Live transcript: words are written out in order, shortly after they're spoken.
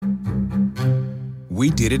We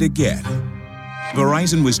did it again.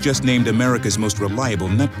 Verizon was just named America's most reliable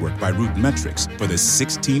network by Root Metrics for the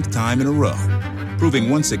 16th time in a row, proving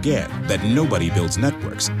once again that nobody builds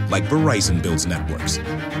networks like Verizon builds networks.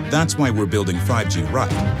 That's why we're building 5G right.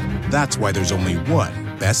 That's why there's only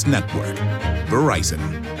one best network, Verizon.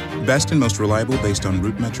 Best and most reliable based on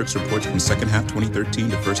Root Metrics reports from second half 2013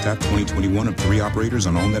 to first half 2021 of 3 operators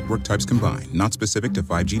on all network types combined, not specific to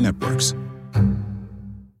 5G networks.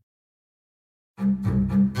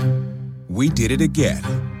 We did it again.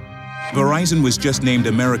 Verizon was just named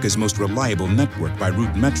America's most reliable network by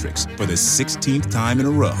Root Metrics for the 16th time in a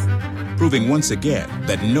row, proving once again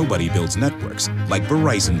that nobody builds networks like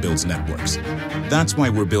Verizon builds networks. That's why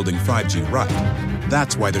we're building 5G right.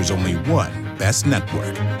 That's why there's only one best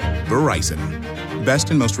network, Verizon. Best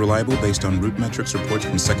and most reliable based on Root Metrics reports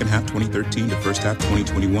from second half 2013 to first half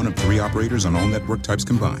 2021 of 3 operators on all network types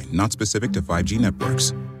combined, not specific to 5G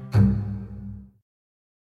networks.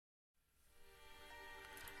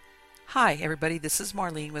 Hi everybody, this is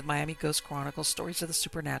Marlene with Miami Ghost Chronicles Stories of the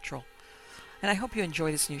Supernatural. And I hope you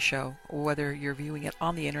enjoy this new show, whether you're viewing it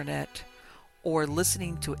on the internet or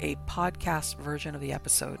listening to a podcast version of the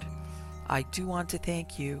episode. I do want to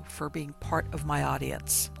thank you for being part of my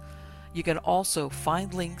audience. You can also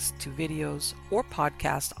find links to videos or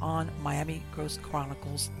podcasts on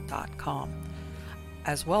MiamiGhostChronicles.com,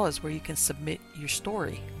 as well as where you can submit your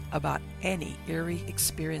story about any eerie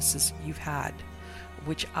experiences you've had,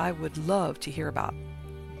 which I would love to hear about.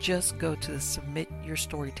 Just go to the Submit Your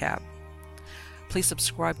Story tab. Please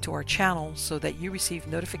subscribe to our channel so that you receive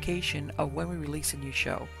notification of when we release a new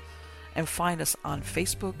show. And find us on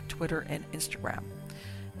Facebook, Twitter, and Instagram.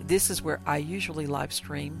 This is where I usually live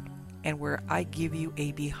stream and where I give you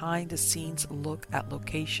a behind the scenes look at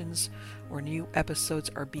locations where new episodes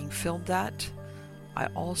are being filmed at. I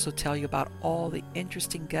also tell you about all the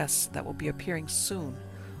interesting guests that will be appearing soon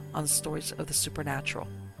on Stories of the Supernatural.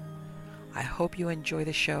 I hope you enjoy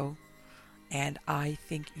the show, and I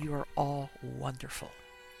think you are all wonderful.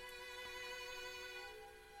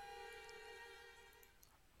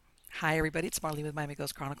 Hi everybody, it's Marlene with Miami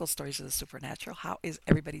Ghost Chronicles Stories of the Supernatural. How is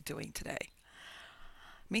everybody doing today?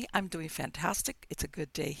 Me, I'm doing fantastic. It's a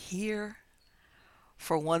good day here.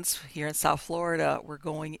 For once, here in South Florida, we're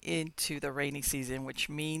going into the rainy season, which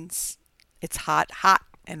means it's hot,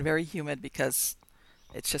 and very humid because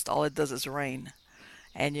it's just all it does is rain.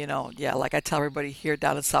 And like I tell everybody here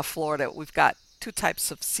down in South Florida, we've got 2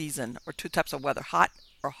 types of season or 2 types of weather, hot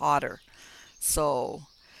or hotter. So,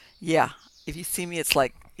 yeah, if you see me, it's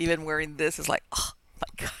like, even wearing this is like, oh my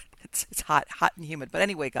God, it's hot and humid. But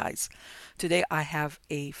anyway, guys, today I have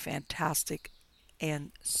a fantastic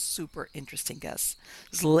and super interesting guest.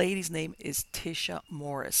 This lady's name is Tisha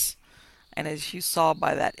Morris. And as you saw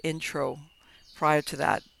by that intro prior to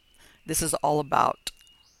that, this is all about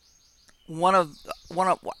one of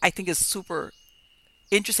I think is super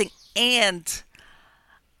interesting and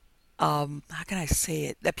how can I say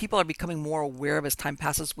it, that people are becoming more aware of as time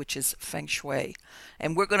passes, which is Feng Shui.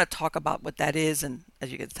 And we're going to talk about what that is and, as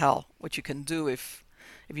you can tell, what you can do if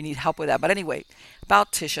you need help with that. But anyway,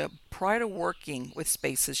 about Tisha, prior to working with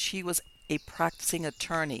spaces, she was a practicing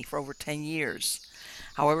attorney for over 10 years.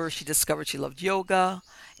 However, she discovered she loved yoga,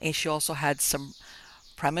 and she also had some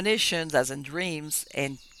premonitions, as in dreams,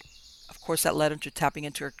 and of course that led her to tapping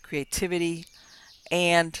into her creativity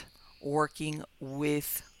and working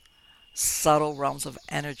with subtle realms of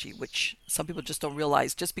energy, which some people just don't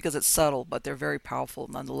realize just because it's subtle, but they're very powerful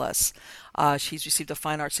nonetheless. She's received a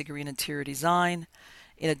fine arts degree in interior design,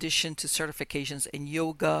 in addition to certifications in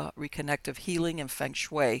yoga, reconnective healing, and Feng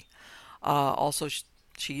Shui. Also,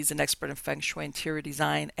 she's an expert in Feng Shui interior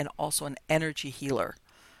design and also an energy healer.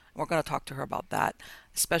 We're going to talk to her about that,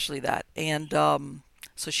 especially that. And so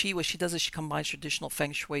what she does is she combines traditional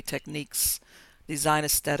Feng Shui techniques, design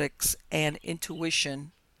aesthetics, and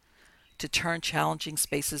intuition to turn challenging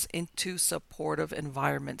spaces into supportive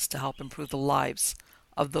environments to help improve the lives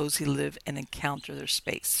of those who live and encounter their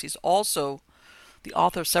space. She's also the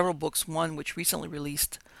author of several books, one which recently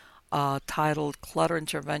released titled Clutter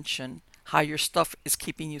Intervention, How Your Stuff is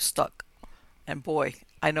Keeping You Stuck. And boy,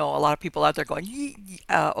 I know a lot of people out there going,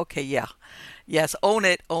 okay, yeah. Yes, own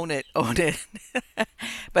it.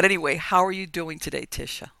 But anyway, how are you doing today,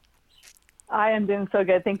 Tisha? I am doing so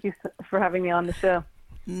good. Thank you for having me on the show.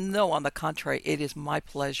 No, on the contrary, it is my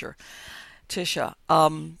pleasure. Tisha,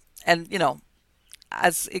 and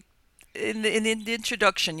as it, in the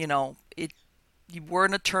introduction, you were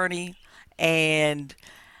an attorney, and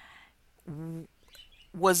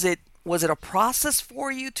was it a process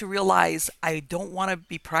for you to realize I don't want to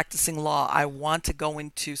be practicing law? I want to go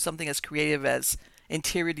into something as creative as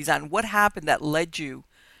interior design. What happened that led you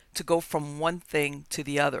to go from one thing to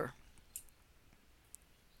the other?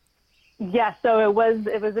 Yeah, so it was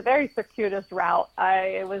a very circuitous route.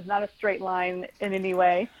 It was not a straight line in any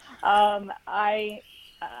way. Um, I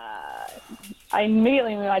I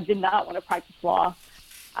immediately knew I did not want to practice law.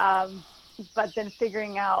 Um, but then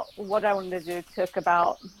figuring out what I wanted to do took it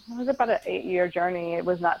was about an 8-year journey. It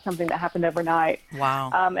was not something that happened overnight.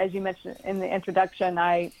 Wow. As you mentioned in the introduction,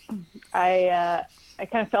 I kind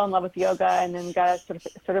of fell in love with yoga and then got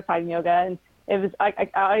certified in yoga. And it was, I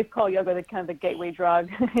always call yoga the kind of the gateway drug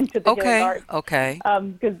into the healing Okay. arts, Okay.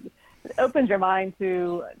 because it opens your mind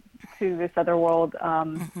to this other world, at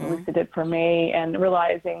Mm-hmm. least it did for me, and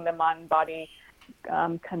realizing the mind body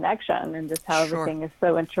connection and just how Sure. everything is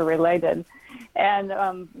so interrelated.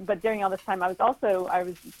 And but during all this time, I was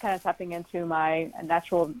kind of tapping into my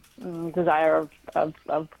natural desire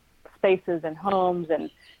of spaces and homes, and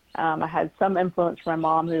I had some influence from my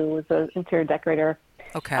mom, who was an interior decorator.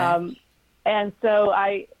 Okay. Um, and so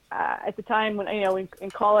at the time when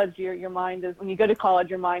in college, your mind is, when you go to college,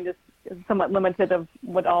 your mind is somewhat limited of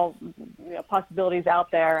what all possibilities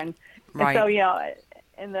out there, and so Right.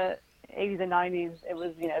 in the 80s and 90s, it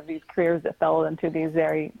was these careers that fell into these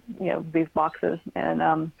very these boxes, and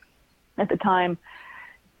at the time,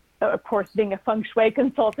 of course, being a feng shui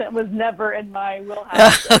consultant was never in my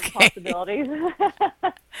wheelhouse of Okay. possibilities.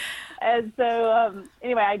 And so,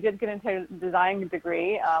 anyway, I did get into a design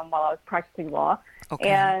degree while I was practicing law, Okay.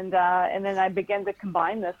 and then I began to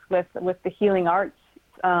combine this with the healing arts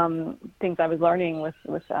things I was learning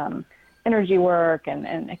with energy work, and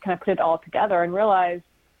kind of put it all together and realized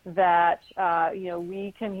that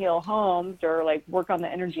we can heal homes or like work on the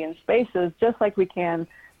energy in spaces just like we can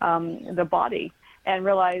the body, and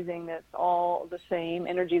realizing that it's all the same.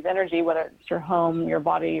 Energy is energy, whether it's your home, your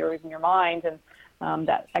body, or even your mind. And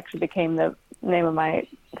that actually became the name of my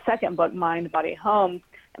second book, Mind, Body, Home,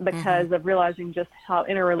 Mm-hmm. because of realizing just how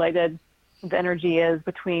interrelated the energy is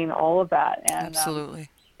between all of that. And Absolutely.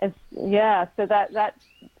 so that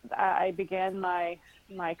I began my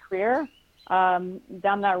career down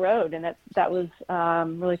that road, and that was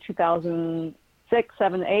really 2006,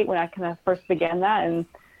 7, 8 when I kind of first began that,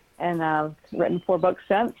 and I've written 4 books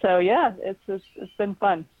since. So yeah, it's been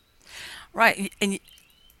fun. Right. And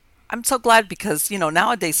I'm so glad because,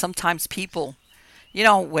 nowadays sometimes people,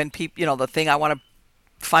 when people, the thing I want to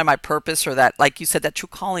find my purpose, or that, like you said, that true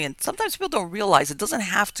calling. And sometimes people don't realize it doesn't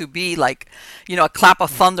have to be like, a clap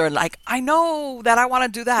of thunder and like, I know that I want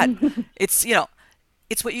to do that. It's,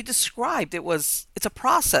 it's what you described. It's a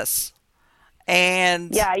process.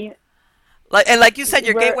 And Yeah, like you said,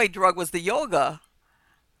 your we're gateway drug was the yoga.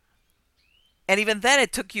 And even then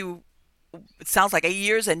it took you, it sounds like 8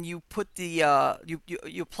 years, and you put the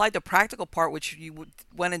you applied the practical part, which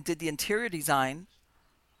went and did the interior design.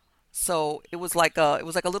 So it was like a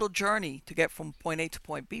little journey to get from point A to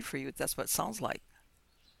point B for you. That's what it sounds like.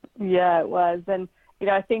 Yeah, it was. And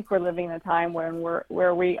I think we're living in a time when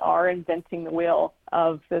where we are inventing the wheel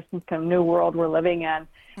of this kind of new world we're living in.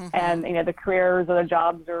 Mm-hmm. And the careers or the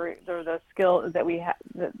jobs or the skills that we have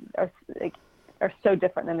that are so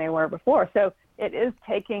different than they were before. So it is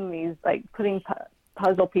taking these, like, putting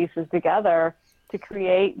puzzle pieces together to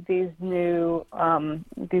create these new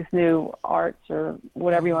arts, or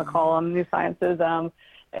whatever you want to Mm-hmm. call them, new sciences,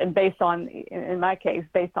 and based on, in my case,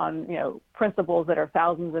 based on principles that are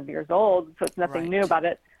thousands of years old. So it's nothing new Right. about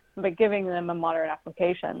it, but giving them a modern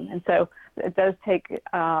application. And so it does take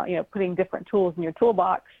putting different tools in your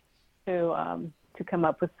toolbox to come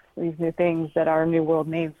up with these new things that our new world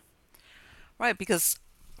needs. Right, because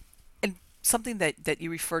and something that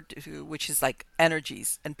you referred to, which is like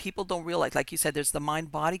energies, and people don't realize, like you said, there's the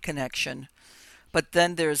mind body connection, but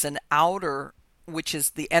then there's an outer, which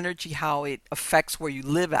is the energy, how it affects where you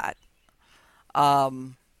live at.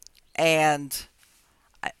 Um, and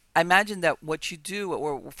I imagine that what you do,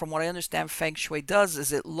 or from what I understand, Feng Shui does,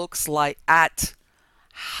 is it looks like at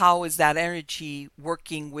how is that energy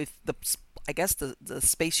working with I guess the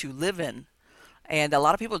space you live in. And a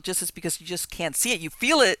lot of people, just it's because you just can't see it. You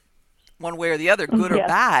feel it one way or the other, good or Yes,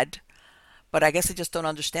 bad. But I guess they just don't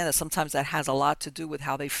understand that sometimes that has a lot to do with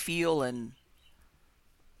how they feel and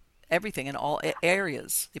everything in all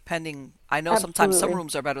areas. Depending, I know sometimes some absolutely.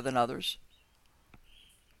 rooms are better than others.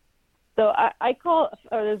 So I call,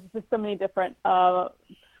 there's just so many different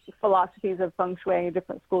philosophies of feng shui,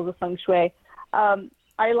 different schools of feng shui.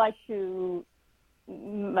 I like to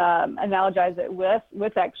analogize it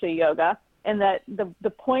with actually yoga, and that the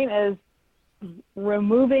point is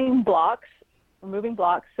removing blocks,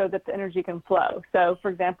 so that the energy can flow. So, for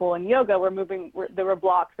example, in yoga, there were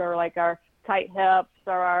blocks, or like our tight hips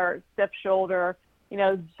or our stiff shoulder.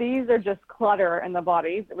 these are just clutter in the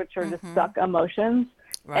body, which are just stuck emotions.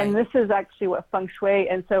 Right. And this is actually what Feng Shui,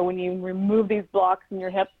 and so when you remove these blocks in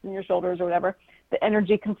your hips and your shoulders or whatever, the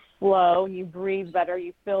energy can flow, and you breathe better,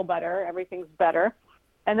 you feel better, everything's better.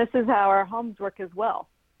 And this is how our homes work as well.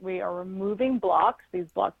 We are removing blocks.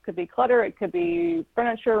 These blocks could be clutter, it could be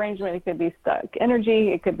furniture arrangement, it could be stuck energy,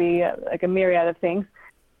 it could be like a myriad of things.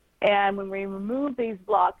 And when we remove these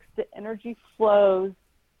blocks, the energy flows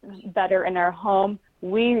better in our home.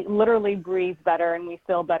 We literally breathe better and we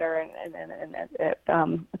feel better, and it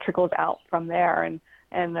trickles out from there. And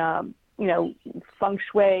Feng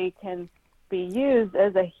Shui can be used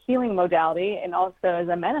as a healing modality and also as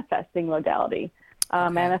a manifesting modality,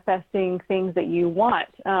 manifesting things that you want.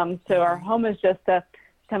 So our home is just a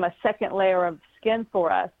kind of a second layer of skin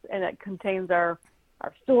for us, and it contains our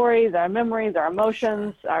stories, our memories, our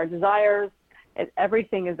emotions, our desires.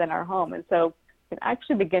 Everything is in our home. And so we can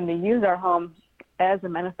actually begin to use our home as a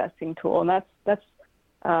manifesting tool, and that's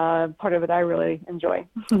part of it I really enjoy.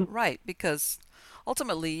 Right, because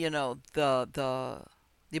ultimately, the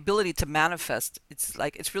ability to manifest,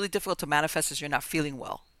 it's really difficult to manifest as you're not feeling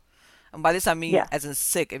well. And by this I mean as in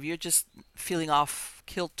sick. If you're just feeling off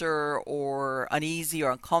kilter or uneasy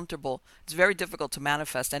or uncomfortable, it's very difficult to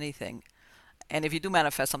manifest anything. And if you do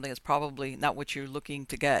manifest something, it's probably not what you're looking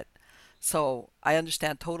to get. So I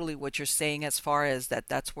understand totally what you're saying as far as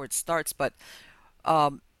that's where it starts. But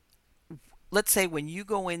let's say when you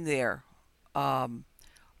go in there,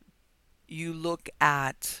 you look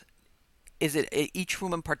at, is it each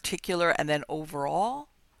room in particular and then overall?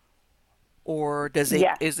 Or is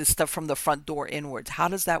it stuff from the front door inwards? How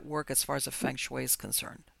does that work as far as the Feng Shui is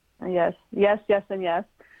concerned? Yes, and yes.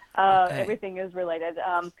 Everything is related.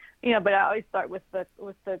 But I always start with the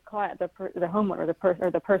client, the homeowner,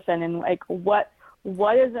 the person, and like what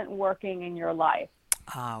isn't working in your life.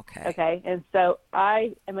 Okay. Okay, and so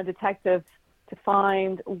I am a detective to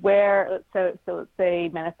find where. So let's say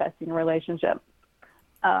manifesting a relationship,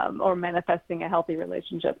 or manifesting a healthy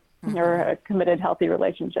relationship, or a committed healthy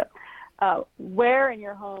relationship. Where in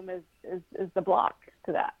your home is the block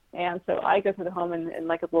to that? And so I go through the home and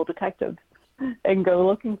like a little detective and go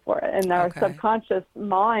looking for it. And our subconscious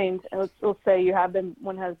mind, let's say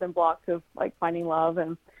one has been blocked of like finding love,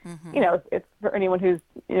 and it's for anyone who's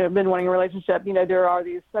been wanting a relationship, there are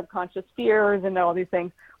these subconscious fears and all these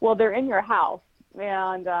things. Well, they're in your house,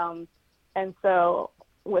 and so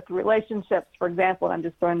with relationships, for example, and I'm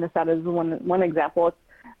just throwing this out as one example.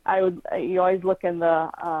 You always look in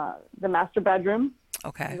the master bedroom.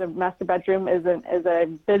 Okay. The master bedroom is a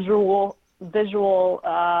visual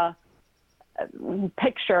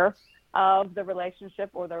picture of the relationship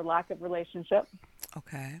or their lack of relationship.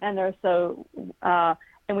 Okay. And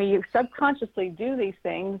we subconsciously do these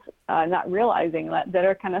things, not realizing that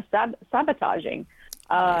are kind of sabotaging.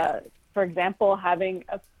 For example, having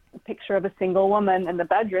a picture of a single woman in the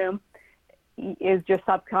bedroom is your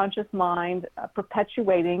subconscious mind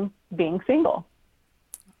perpetuating being single.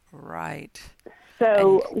 Right.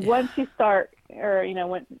 So once you start,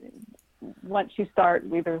 once you start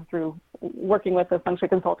either through working with a Feng Shui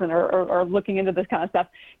consultant or looking into this kind of stuff,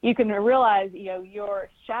 you can realize, your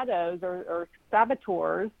shadows or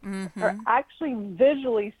saboteurs are actually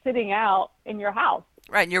visually sitting out in your house.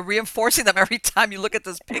 Right, and you're reinforcing them every time you look at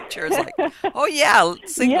this picture. It's like, oh yeah,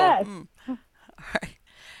 single. Yes. All right.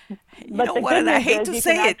 But know the what? good And I news hate is to you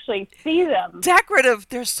say can it. actually see them. Decorative.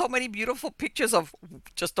 There's so many beautiful pictures of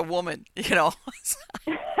just a woman.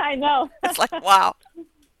 I know. It's like, wow.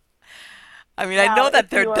 I mean, Now, I know that if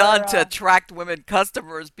they're you done are, to attract women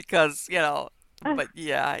customers because, but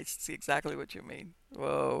yeah, I see exactly what you mean.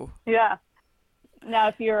 Whoa. Yeah. Now,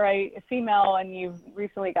 if you're a female and you've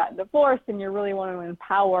recently gotten divorced and you're really wanting to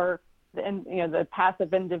empower the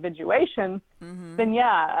passive individuation, then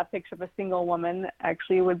a picture of a single woman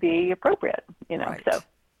actually would be appropriate. Right. So,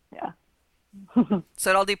 yeah. So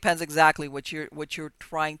it all depends exactly what you're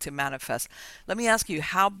trying to manifest. Let me ask you,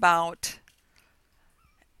 how about,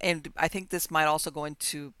 and I think this might also go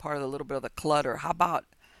into part of a little bit of the clutter. How about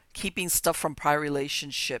keeping stuff from prior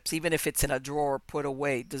relationships, even if it's in a drawer put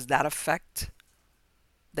away? Does that affect?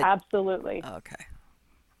 Absolutely. Okay.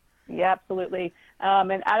 Yeah, absolutely.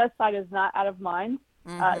 And out of sight is not out of mind.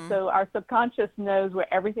 So our subconscious knows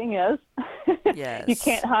where everything is. Yes. You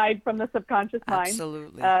can't hide from the subconscious mind.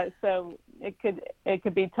 Absolutely. So it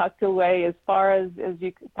could be tucked away as far as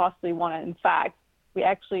you could possibly want it. In fact, we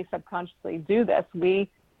actually subconsciously do this.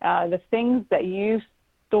 The things that you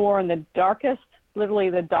store in the darkest, literally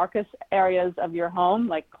the darkest areas of your home,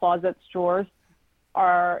 like closets, drawers,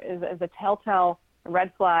 is a telltale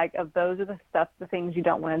red flag of those are the things you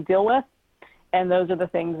don't want to deal with, and those are the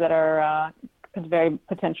things that are very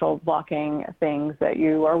potential blocking things that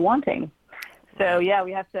you are wanting. So Right. yeah,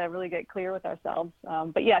 we have to really get clear with ourselves.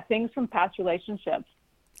 But yeah, things from past relationships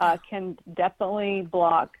can definitely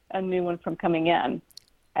block a new one from coming in.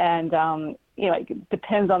 And it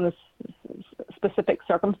depends on the specific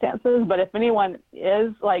circumstances. But if anyone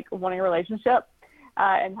is like wanting a relationship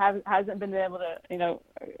and hasn't been able to,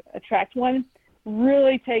 attract one,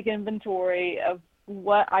 really take inventory of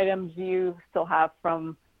what items you still have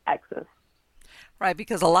from exes. Right,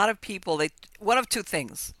 because a lot of people, they one of two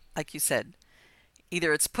things, like you said,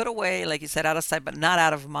 either it's put away, like you said, out of sight, but not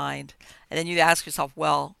out of mind, and then you ask yourself,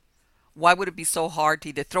 well, why would it be so hard to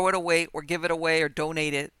either throw it away or give it away or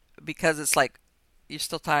donate it? Because it's like you're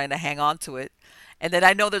still trying to hang on to it. And then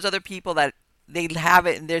I know there's other people that they have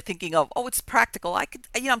it and they're thinking of, oh, it's practical. I could,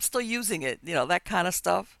 I'm still using it, that kind of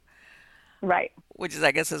stuff, Right. which is,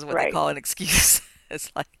 I guess, is what they Right. call an excuse.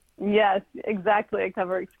 It's like, Yes, exactly. A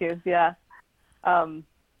cover excuse. Yeah. Um,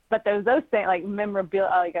 but those things like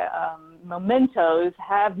memorabilia, mementos,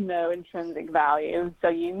 have no intrinsic value,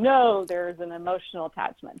 so there's an emotional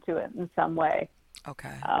attachment to it in some way.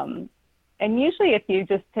 okay, And usually, if you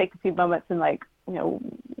just take a few moments and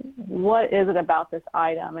what is it about this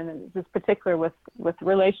item, and it's just particular with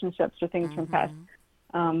relationships or things from past,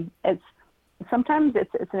 it's sometimes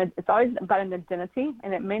it's always about an identity,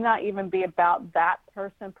 and it may not even be about that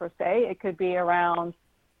person per se. It could be around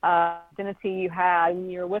identity you had when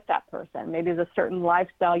you were with that person. Maybe there's a certain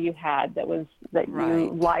lifestyle you had that right,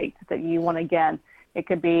 you liked that you want again. It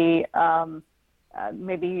could be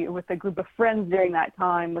maybe with a group of friends during that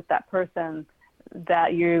time with that person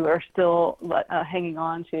that you are still hanging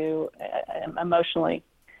on to emotionally.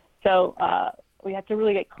 So we have to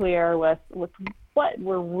really get clear with what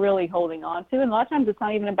we're really holding on to. And a lot of times it's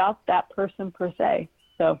not even about that person per se.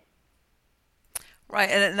 So, right.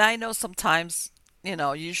 And I know sometimes,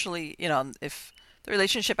 usually, if the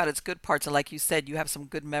relationship at its good parts, and like you said, you have some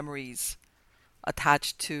good memories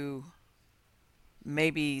attached to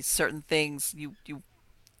maybe certain things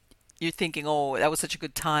you're thinking, oh, that was such a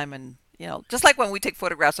good time, and just like when we take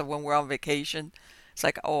photographs of when we're on vacation, it's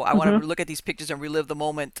like, oh, I want hmm to look at these pictures and relive the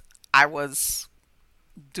moment I was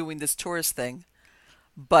doing this tourist thing.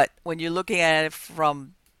 But when you're looking at it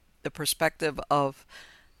from the perspective of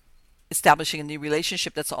establishing a new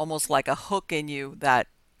relationship, that's almost like a hook in you that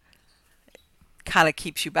kind of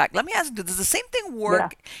keeps you back. Let me ask you, does the same thing yeah,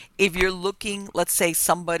 work if you're looking, let's say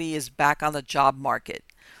somebody is back on the job market,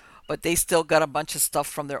 but they still got a bunch of stuff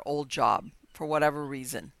from their old job for whatever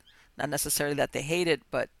reason? Not necessarily that they hate it,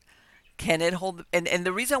 but can it hold? And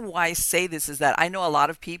the reason why I say this is that I know a lot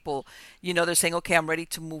of people, they're saying, okay, I'm ready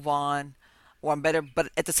to move on or I'm better. But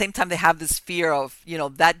at the same time, they have this fear of,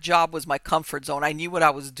 that job was my comfort zone. I knew what I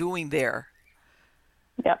was doing there.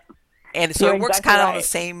 yep, And so you're it works exactly kind of on the right.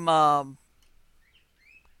 same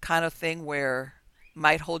kind of thing where it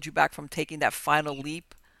might hold you back from taking that final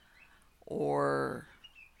leap or,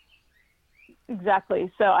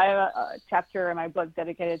 Exactly. So I have a chapter in my book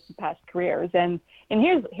dedicated to past careers, and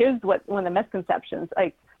here's what one of the misconceptions: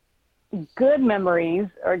 like good memories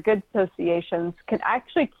or good associations can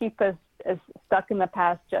actually keep us as stuck in the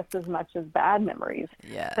past just as much as bad memories.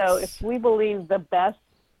 So if yes, we believe the best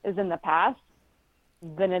is in the past,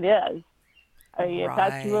 then it is. If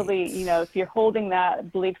that's right, really, if you're holding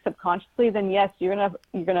that belief subconsciously, then yes, you're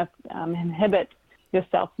gonna inhibit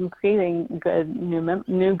yourself from creating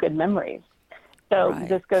new good memories. So right,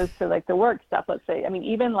 this goes to like the work stuff. Let's say, I mean,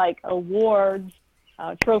 even like awards,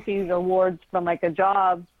 trophies, awards from like a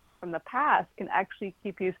job from the past can actually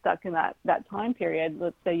keep you stuck in that time period.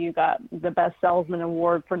 Let's say you got the best salesman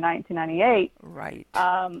award for 1998, right,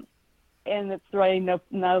 and it's really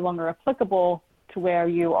no longer applicable to where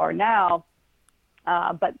you are now.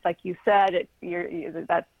 But like you said,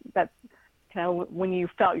 that's kind of when you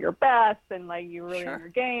felt your best and like you were really in sure, your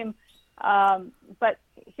game. But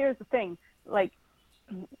here's the thing, like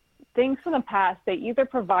things from the past, they either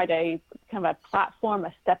provide a kind of a platform,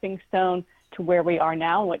 a stepping stone to where we are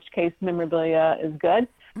now, in which case memorabilia is good.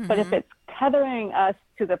 But if mm-hmm, it's tethering us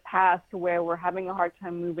to the past to where we're having a hard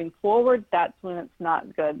time moving forward, that's when it's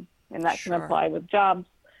not good. And that can sure, apply with jobs,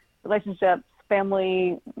 relationships,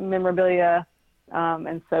 family, memorabilia,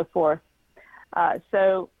 and so forth.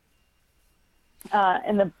 So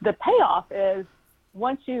and the payoff is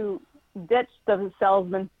once you ditch the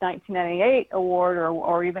Salesman 1998 award,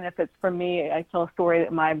 or even if it's for me, I tell a story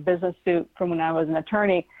that my business suit from when I was an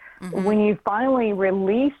attorney, mm-hmm. when you finally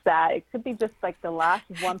release that, it could be just like the last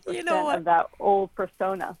You know 1% what? of that old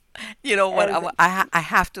persona. You know what? As I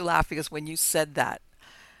have to laugh because when you said that,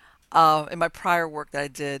 in my prior work that I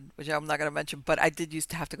did, which I'm not going to mention, but I did used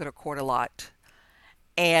to have to go to court a lot.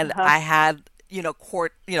 And uh, I had,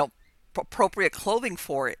 court, appropriate clothing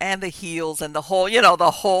for it, and the heels and the whole,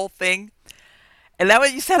 the whole thing. And that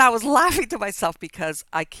what you said, I was laughing to myself because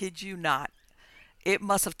I kid you not, it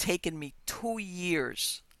must have taken me 2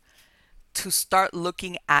 years to start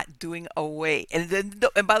looking at doing away. And then,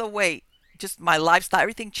 and by the way, just my lifestyle,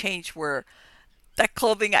 everything changed where that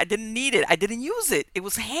clothing, I didn't need it. I didn't use it. It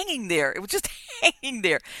was hanging there. It was just hanging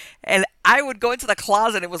there. And I would go into the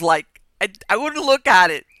closet and it was like, I wouldn't look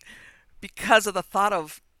at it because of the thought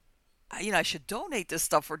of, I should donate this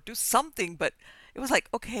stuff or do something. But it was like,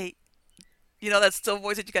 okay, that still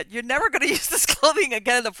voice that you got, you're never going to use this clothing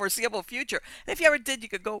again in the foreseeable future. And if you ever did, you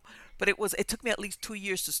could go. But it took me at least 2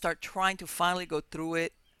 years to start trying to finally go through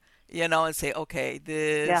it, and say, okay,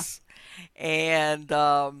 Yeah. this. And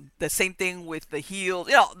the same thing with the heels,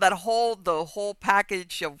 the whole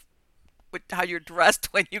package of with how you're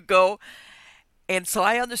dressed when you go. And so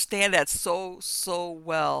I understand that so, so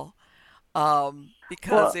well,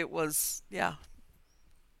 because Well, it was, yeah,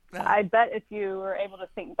 yeah, I bet if you were able to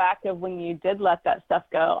think back of when you did let that stuff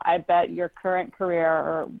go, I bet your current career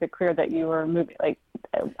or the career that you were moving, like,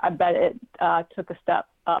 I bet it took a step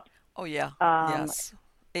up oh yeah, um, yes,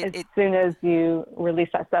 as it soon as you release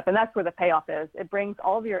that stuff. And that's where the payoff is. It brings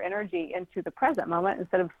all of your energy into the present moment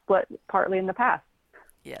instead of split partly in the past.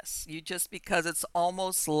 yes, you just because it's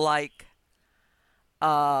almost like,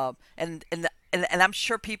 and I'm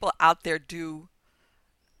sure people out there do.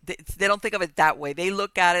 They don't think of it that way. They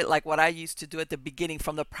look at it like what I used to do at the beginning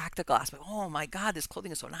from the practical aspect. Oh my God, this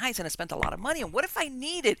clothing is so nice and I spent a lot of money. And what if I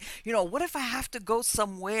need it? What if I have to go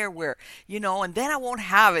somewhere where, and then I won't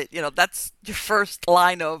have it? That's your first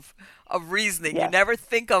line of reasoning. You Yes. never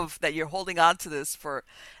think of that you're holding on to this for,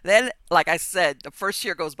 then, like I said, the first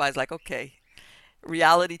year goes by. It's like, okay,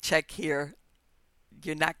 reality check here.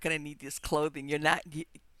 You're not going to need this clothing. You're not, you,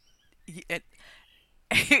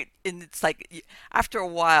 and it's like after a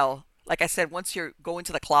while, like I said, once you're going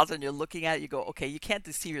to the closet and you're looking at it, you go, okay, you can't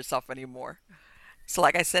deceive yourself anymore. So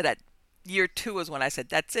like I said, at year two is when I said,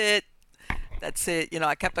 that's it.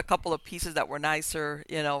 I kept a couple of pieces that were nicer,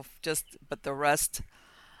 but the rest.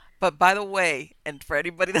 But by the way, and for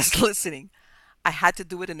anybody that's listening, I had to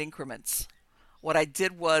do it in increments. What I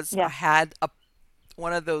did was I Yeah. had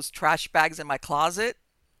one of those trash bags in my closet,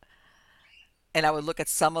 and I would look at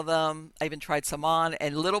some of them. I even tried some on,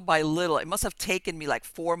 and little by little, it must have taken me like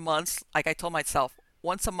 4 months. Like I told myself,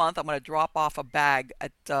 once a month, I'm going to drop off a bag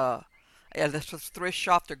at the thrift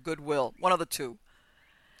shop or Goodwill, one of the two.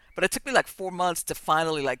 But it took me like 4 months to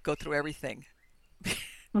finally like go through everything.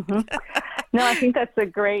 Hmm. No, I think that's a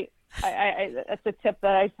great. That's a tip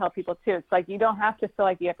that I tell people too. It's like you don't have to feel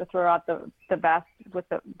like you have to throw out the bath with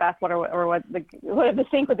the bath water or the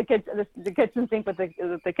sink with the kitchen, the kitchen sink with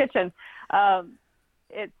the kitchen.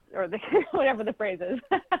 It's or the whatever the phrase is.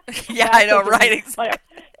 Yeah, Bath I know, kitchen right? sink, whatever.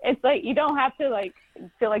 It's like you don't have to like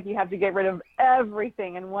feel like you have to get rid of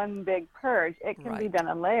everything in one big purge. It can be Right, done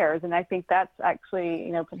in layers, and I think that's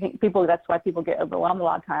actually people. That's why people get overwhelmed a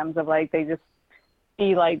lot of times of like they just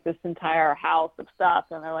see like this entire house of stuff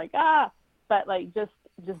and they're like but like just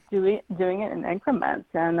doing it in increments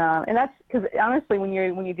and that's because honestly when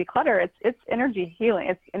you declutter it's energy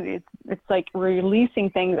healing. It's like releasing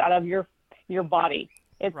things out of your body.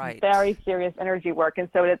 It's right, very serious energy work, and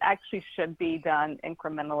so it actually should be done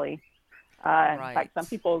incrementally. In fact, some right,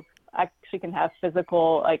 people actually can have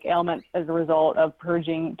physical like ailments as a result of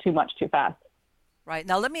purging too much too fast. right.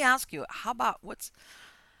 Now let me ask you, how about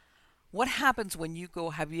what happens when you go?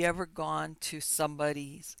 Have you ever gone to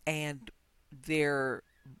somebody's and they're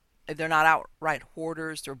they're not outright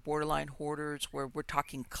hoarders, they're borderline hoarders, where we're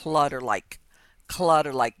talking clutter, like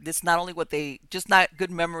this, not only what they just not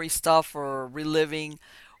good memory stuff or reliving,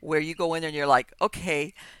 where you go in and you're like,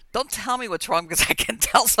 okay, don't tell me what's wrong because I can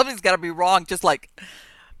tell something's got to be wrong, just like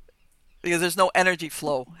because there's no energy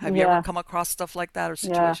flow. Have you ever Yeah, come across stuff like that or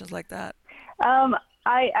yeah. situations like that? Um,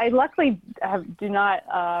 I luckily do not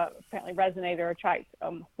apparently resonate or attract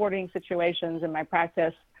hoarding situations in my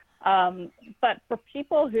practice. But for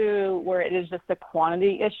people where it is just a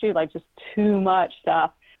quantity issue, like just too much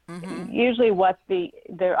stuff, Mm-hmm. usually what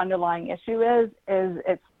their underlying issue is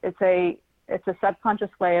it's a subconscious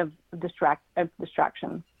way of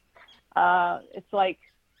distraction. It's like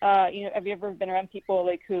have you ever been around people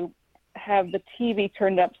like who have the TV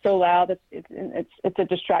turned up so loud that it's a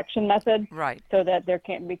distraction method, Right, so that there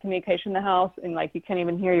can't be communication in the house and like you can't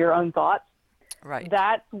even hear your own thoughts. right.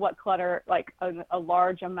 That's what clutter, like a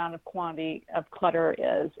large amount of quantity of clutter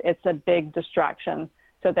is. It's a big distraction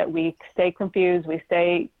so that we stay confused, we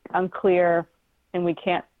stay unclear, and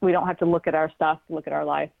we don't have to look at our stuff, look at our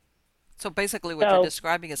life. So basically, what you're So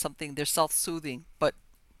describing is something they're self-soothing, but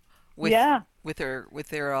with Yeah. with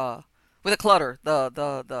the clutter. The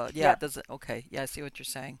yeah, Yep. it doesn't okay. Yeah, I see what you're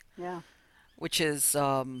saying. Yeah. Which is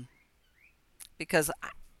because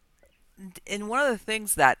and one of the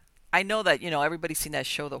things that I know that everybody's seen that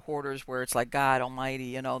show, The Hoarders, where it's like God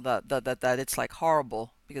Almighty, that it's like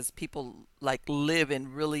horrible because people like live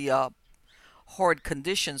in really horrid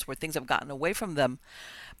conditions where things have gotten away from them.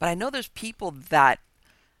 But I know there's people that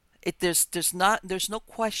there's no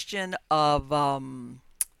question of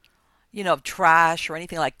of trash or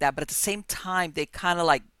anything like that. But at the same time, they kind of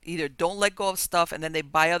like either don't let go of stuff and then they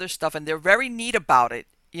buy other stuff and they're very neat about it.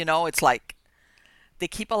 It's like they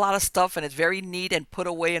keep a lot of stuff and it's very neat and put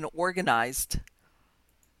away and organized.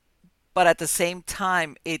 But at the same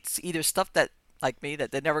time, it's either stuff that, like me,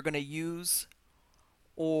 that they're never going to use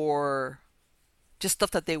or just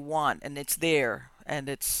stuff that they want and it's there and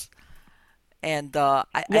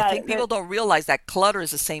I Yeah. think people don't realize that clutter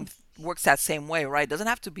is the same works that same way, right? It doesn't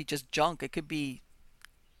have to be just junk. It could be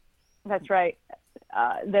That's right.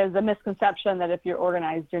 There's a misconception that if you're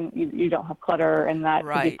organized, you don't have clutter, and that could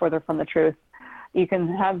be right. further from the truth. You can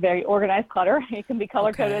have very organized clutter. It can be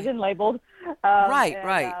color coded Okay. and labeled, Right,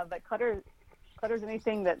 right. but clutter's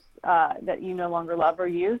anything that you no longer love or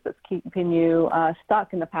use, that's keeping you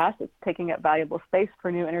stuck in the past. It's taking up valuable space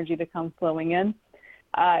for new energy to come flowing in.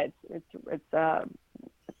 It's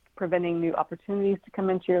preventing new opportunities to come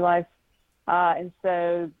into your life, and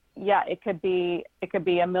so yeah, it could be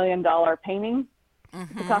 $1 million painting. The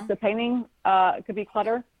Mm-hmm. cost of painting, it could be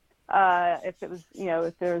clutter. If it was,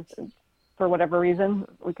 if there's, for whatever reason,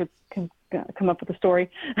 we could come up with a story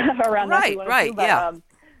around that if we Right, wanted to. right. But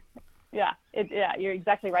Yeah. yeah, you're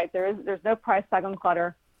exactly right. There's no price tag on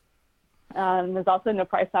clutter. There's also no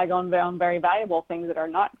price tag on very valuable things that are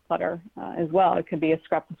not clutter as well. It could be a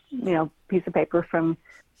scrap, piece of paper from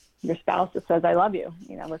your spouse that says "I love you,"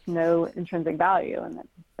 with no intrinsic value, and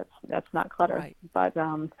that's not clutter. Right. But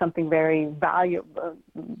something very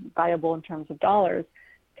valuable in terms of dollars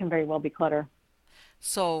can very well be clutter.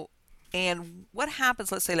 So, and what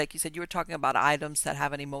happens, let's say, like you said, you were talking about items that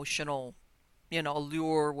have an emotional,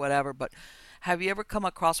 allure or whatever, but have you ever come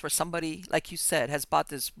across where somebody, like you said, has bought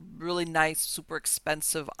this really nice, super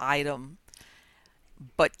expensive item,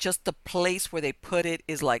 but just the place where they put it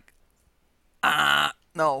is like,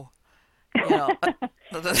 no, you know,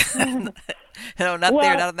 not there,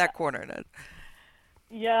 Well, not in that corner.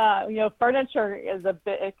 yeah, furniture is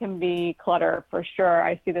it can be clutter for sure.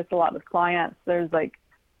 I see this a lot with clients. There's like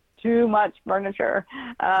too much furniture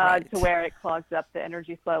to Right. where it clogs up the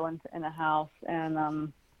energy flow in a house.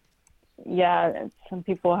 And yeah, some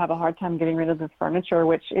people have a hard time getting rid of the furniture,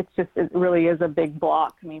 which it really is a big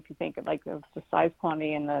block. I mean, if you think of like of the size,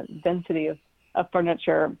 quantity, and the density of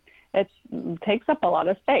furniture, it takes up a lot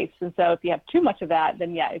of space. And so if you have too much of that,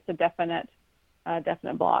 then yeah, it's a definite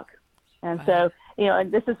block. And Wow. so,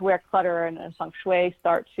 and this is where clutter and feng shui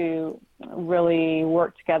start to really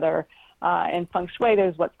work together. In feng shui,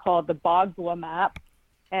 there's what's called the Bagua map,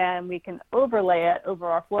 and we can overlay it over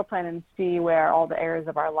our floor plan and see where all the areas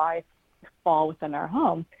of our life fall within our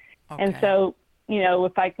home. And Okay. so,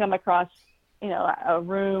 if I come across, a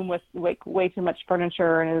room with way too much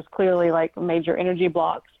furniture and it is clearly like major energy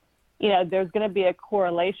blocks, there's going to be a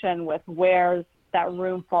correlation with where that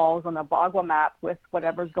room falls on the Bagua map with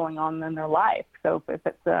whatever's going on in their life. So if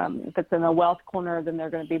it's in a wealth corner, then they're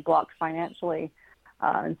going to be blocked financially,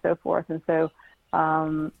 and so forth. And so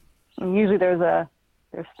usually there's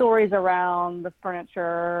stories around the furniture,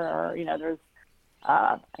 or there's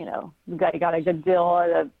you got a good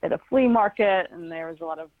deal at a flea market, and there was a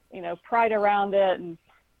lot of pride around it, and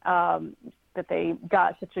that they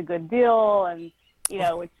got such a good deal, and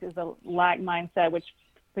which is a lack mindset, which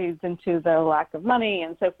leads into the lack of money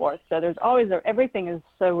and so forth. So there's always everything is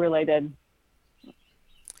so related.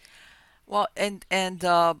 Well, and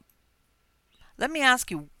let me ask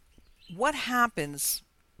you, what happens,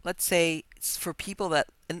 let's say, for people that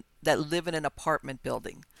live in an apartment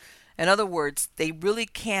building? In other words, they really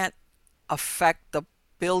can't affect the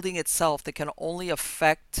building itself. They can only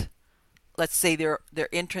affect, let's say, their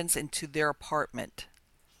entrance into their apartment.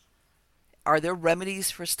 Are there remedies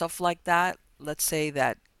for stuff like that? Let's say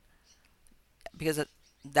that because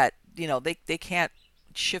that they can't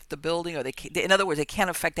shift the building, or in other words, they can't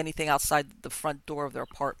affect anything outside the front door of their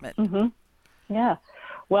apartment. Hmm. Yeah.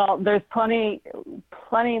 Well, there's plenty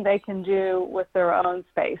they can do with their own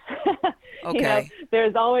space. Okay.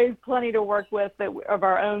 There's always plenty to work with of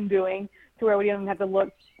our own doing, to where we don't have to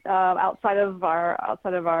look outside of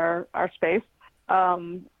our space.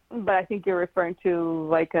 But I think you're referring to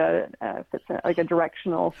like if it's like a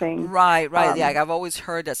directional thing. Right, right. Yeah, Um, I've always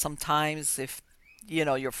heard that sometimes if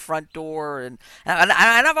your front door, and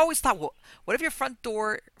I've always thought, well, what if your front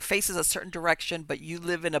door faces a certain direction, but you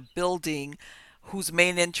live in a building whose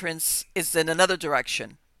main entrance is in another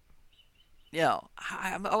direction?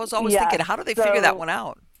 I was always thinking, Yes. how do they figure that So one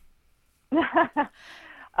out?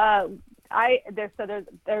 uh,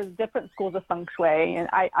 there's different schools of feng shui, and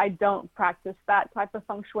I don't practice that type of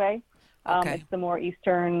feng shui. It's Okay. the more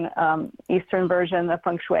Eastern version of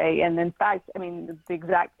feng shui. And in fact, I mean, the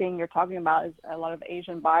exact thing you're talking about is a lot of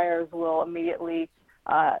Asian buyers will immediately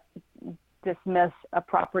uh, dismiss a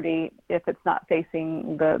property if it's not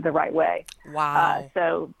facing the right way. Wow.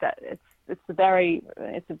 So that that's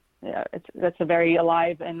a very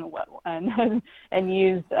alive and and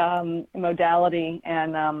used modality,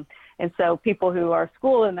 and so people who are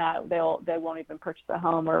schooled in that, they won't even purchase a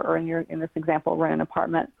home, or in this example, rent an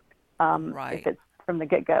apartment, if Right. it's from the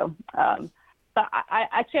get-go. But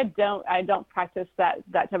I don't practice that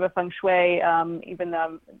type of feng shui, even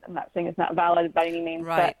though I'm not saying it's not valid by any means.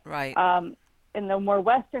 Right. But Right. in the more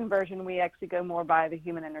Western version, we actually go more by the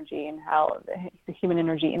human energy and how the human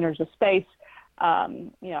energy enters the space.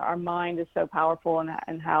 Our mind is so powerful,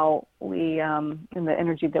 and how we and the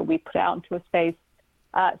energy that we put out into a space.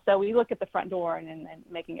 So we look at the front door and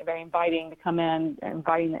making it very inviting to come in,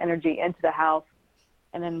 inviting the energy into the house.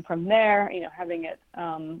 And then from there, having it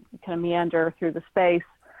kind of meander through the space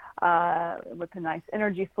with a nice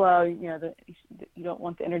energy flow. You don't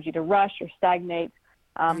want the energy to rush or stagnate.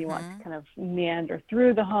 You want Mm-hmm. to kind of meander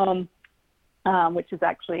through the home, which is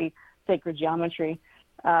actually sacred geometry.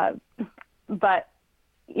 Uh, but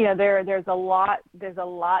there's a lot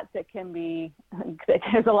that can be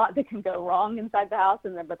there's a lot that can go wrong inside the house,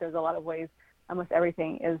 but there's a lot of ways. Almost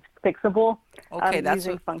everything is fixable Okay, that's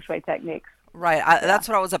using what. feng shui techniques. Right. Yeah. That's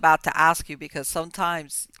what I was about to ask you, because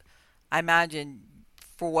sometimes I imagine,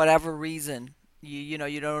 for whatever reason, you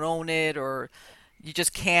don't own it, or you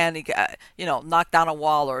just can't knock down a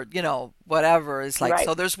wall, or whatever. It's like, Right.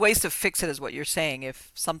 so there's ways to fix it, is what you're saying,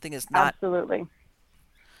 if something is not Absolutely.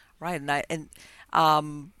 right.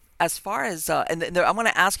 Um as far as I want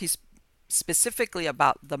to ask you specifically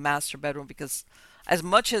about the master bedroom, because as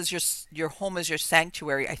much as your home is your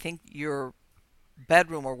sanctuary, I think your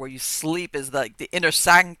bedroom, or where you sleep, is like the inner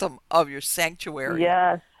sanctum of your sanctuary.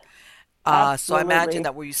 Yes. So I imagine Absolutely.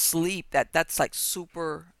 that where you sleep, that's like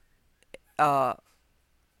super. Uh,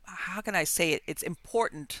 how can I say it? It's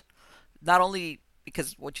important, not only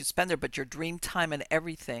because what you spend there, but your dream time and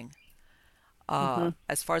everything. Hmm.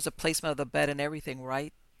 As far as the placement of the bed and everything,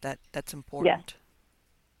 right? That's Yes. important.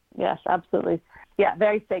 Yes. Absolutely. Yeah.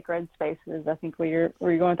 Very sacred spaces. I think where you're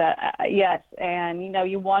going with that. Yes. And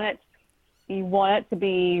you want it to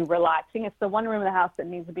be relaxing. It's the one room in the house that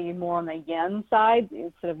needs to be more on the yin side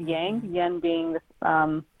instead of yang. Hmm. Yin being this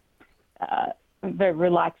uh, very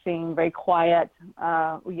relaxing, very quiet.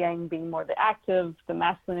 Yang being more the active, the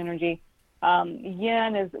masculine energy.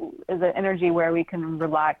 Yin is an energy where we can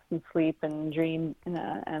relax and sleep and dream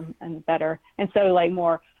and better. And so like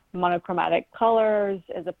more monochromatic colors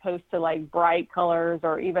as opposed to like bright colors,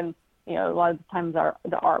 or even a lot of the times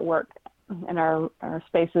the artwork in our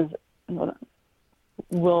spaces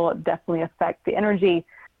will definitely affect the energy.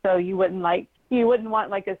 So you wouldn't want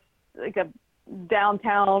like a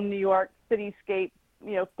downtown New York cityscape,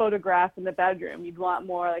 photograph in the bedroom. You'd want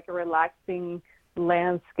more like a relaxing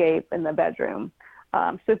landscape in the bedroom.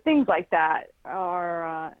 So things like that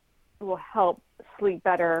will help sleep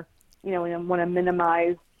better. You want to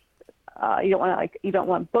minimize. You don't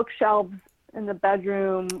want bookshelves in the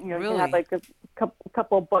bedroom. You can have Really, like a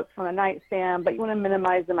couple of books on a nightstand, but you want to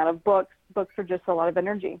minimize the amount of books. Books are just a lot of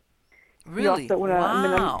energy. You really, also want to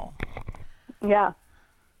wow. yeah.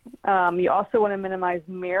 You also want to minimize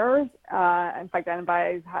mirrors. In fact, I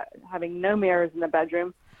advise having no mirrors in the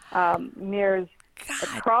bedroom. Mirrors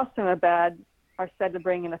God, across from the bed are said to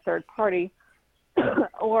bring in a third party,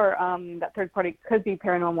 or that third party could be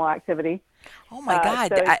paranormal activity. oh my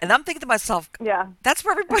God. So And I'm thinking to myself, yeah. that's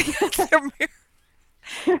where everybody has their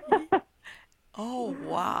mirror. Oh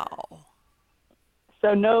wow.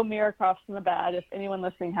 So no mirror across from the bed. If anyone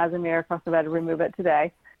listening has a mirror across the bed, remove it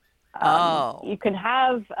today. Oh, You can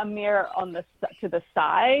have a mirror to the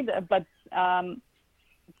side, but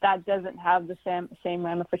that doesn't have the same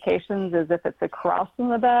ramifications as if it's across from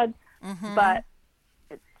the bed. mm-hmm. But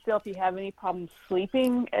still, if you have any problems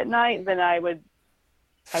sleeping at night, then I wouldn't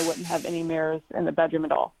have any mirrors in the bedroom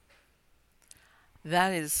at all.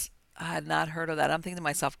 That is, I had not heard of that. I'm thinking to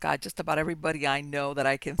myself, God, just about everybody I know that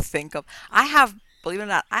I can think of. I have, believe it or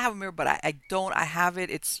not, I have a mirror, but I don't. I have it.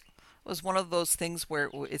 It was one of those things where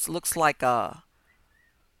it looks like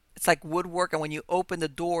It's like woodwork, and when you open the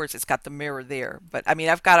doors, it's got the mirror there. But I mean,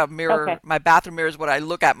 I've got a Okay. mirror. My bathroom mirror is what I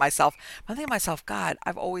look at myself. I think to myself, God,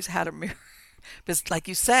 I've always had a mirror. Because, like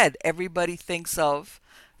you said, everybody thinks of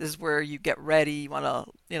this is where you get ready. You want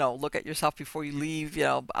to, look at yourself before you leave,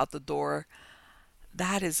 out the door.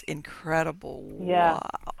 That is incredible. Yeah. Wow.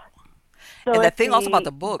 So And if that thing also about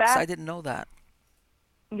the the books, bath, I didn't know that.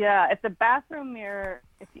 yeah, if the bathroom mirror,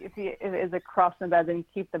 if it is across the bed, then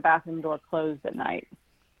keep the bathroom door closed at night.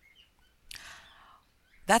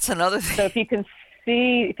 That's another So thing. if you can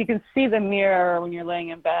see the mirror when you're laying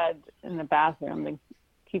in bed in the bathroom, then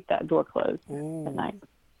keep that door closed at Ooh, night.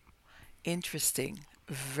 interesting.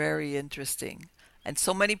 Very interesting. And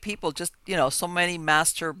so many people just, so many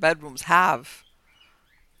master bedrooms have,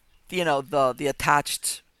 the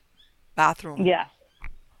attached bathroom. Yes.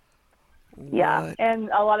 Yeah, What? and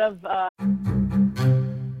a lot of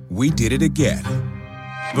We did it again.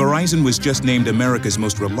 Verizon was just named America's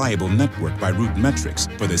most reliable network by Root Metrics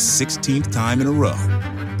for the 16th time in a row,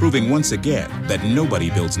 proving once again that nobody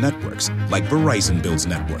builds networks like Verizon builds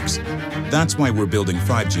networks. That's why we're building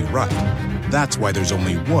 5G right. That's why there's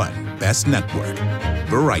only one best network,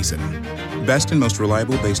 Verizon. Best and most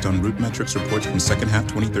reliable based on Root Metrics reports from second half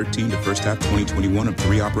 2013 to first half 2021 of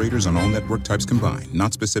 3 operators on all network types combined,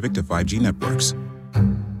 not specific to 5G networks.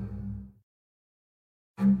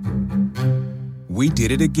 We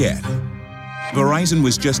did it again. Verizon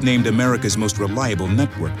was just named America's most reliable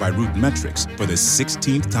network by Root Metrics for the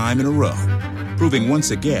 16th time in a row, proving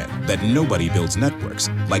once again that nobody builds networks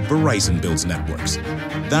like Verizon builds networks.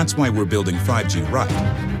 That's why we're building 5G right.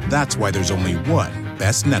 That's why there's only one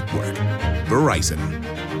best network, Verizon.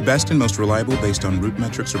 Best and most reliable based on Root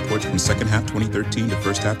Metrics reports from second half 2013 to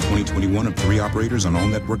first half 2021 of 3 operators on all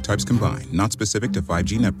network types combined, not specific to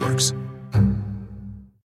 5G networks.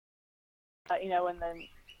 in the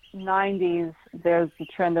 90s, there's the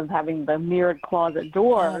trend of having the mirrored closet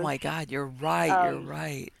Oh doors. my God, you're right. You're Um,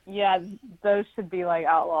 right. yeah, those should be like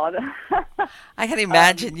outlawed. I can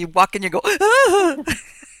um, imagine you walk in, you go, "Ah!"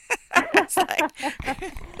 It's like,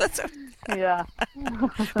 that's, yeah,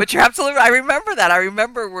 but you're absolutely right. I remember that. I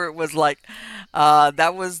remember where it was like,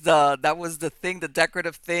 that was the thing, the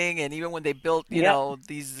decorative thing, and even when they built, yep,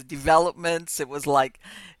 these developments, it was like,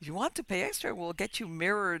 if you want to pay extra, we'll get you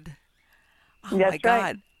mirrored. Oh my that's right.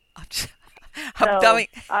 God, I'm, just, I'm So telling.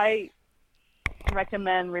 I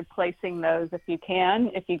recommend replacing those if you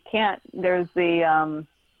can. If you can't, there's the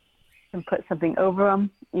you can put something over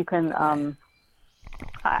them. You can. Okay.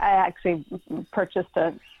 I actually purchased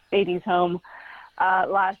a 80s home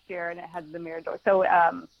last year, and it had the mirror door. So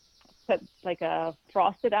put like a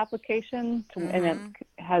frosted application, and it Mm-hmm.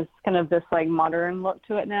 has kind of this like modern look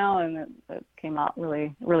to it now, and it came out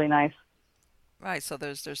really really nice. Right. So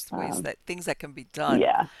there's ways Um, that things that can be done.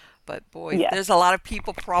 yeah. But boy, Yes. there's a lot of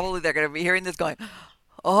people probably that are going to be hearing this going,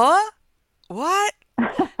 "Oh, what?"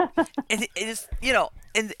 And it is,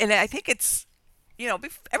 and I think it's,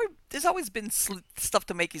 there's always been stuff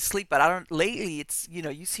to make you sleep, but I don't, lately it's,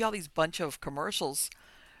 you see all these bunch of commercials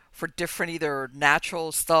for different either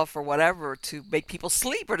natural stuff or whatever to make people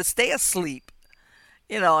sleep or to stay asleep,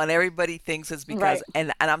 and everybody thinks it's because, Right.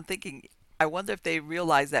 and I'm thinking, I wonder if they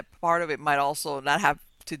realize that part of it might also not have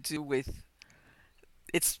to do with,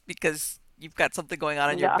 it's because you've got something going on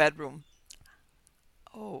in your Yeah. bedroom.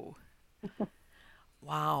 Oh,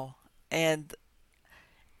 wow. And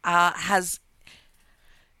has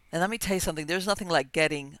and let me tell you something, there's nothing like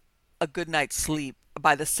getting a good night's sleep.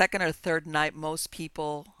 By the second or third night, most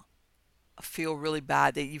people feel really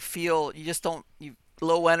bad. That you just don't, you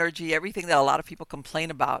low energy, everything that a lot of people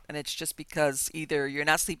complain about, and it's just because either you're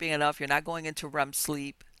not sleeping enough, you're not going into REM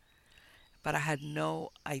sleep. But I had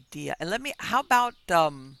no idea. And how about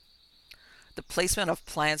the placement of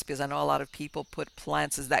plants? Because I know a lot of people put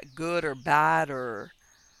plants. Is that good or bad or?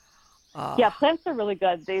 Uh, Yeah, plants are really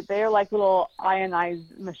good. They're like little ion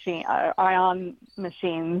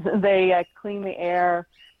machines. They clean the air.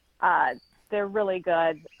 They're really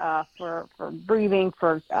good for breathing,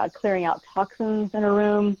 for clearing out toxins in a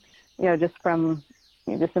room. Just from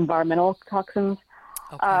just environmental toxins.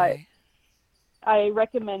 Uh, okay. I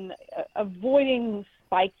recommend avoiding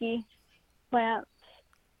spiky plants.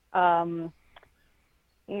 Um,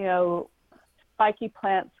 you know, Spiky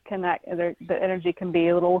plants the energy can be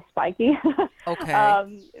a little spiky. Okay.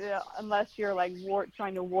 Unless you're like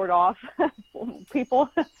trying to ward off people,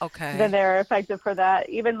 then Okay. they're effective for that.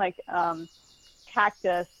 Even like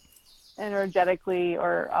cactus, energetically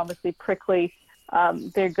or obviously prickly,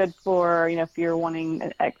 they're good for if you're wanting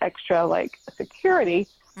an extra like security.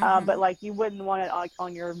 But Mm-hmm. like you wouldn't want it like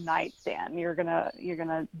on your nightstand. You're gonna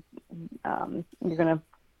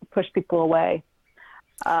push people away.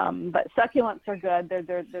 But succulents are good.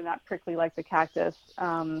 They're not prickly like the cactus.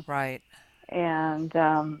 Right. And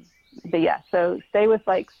but yeah, so stay with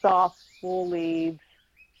like soft, full leaves.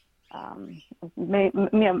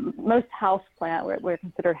 Most house plant we're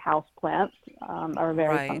considered house plants are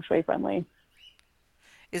very feng Right. shui friendly.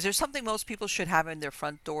 Is there something most people should have in their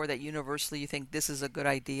front door that universally you think this is a good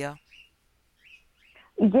idea?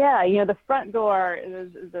 Yeah, the front door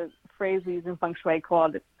is a phrase we use in feng shui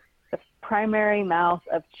called the primary mouth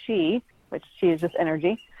of qi, which qi is just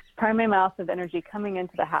energy. Primary mouth of energy coming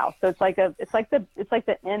into the house. So it's like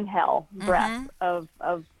the inhale breath Mm-hmm.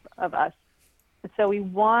 of us. So we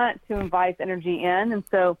want to invite energy in, and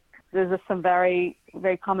so there's just some very,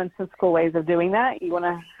 very commonsensical ways of doing that. You want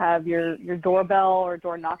to have your doorbell or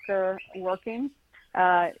door knocker working.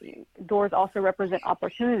 Doors also represent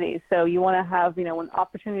opportunities, so you want to have, when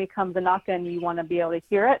opportunity comes a knock in, you want to be able to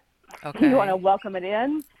hear it. You want to Okay. welcome it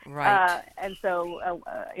in, Right. and so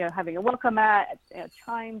having a welcome mat,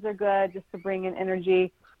 chimes are good just to bring in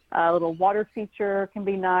energy. A little water feature can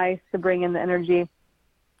be nice to bring in the energy.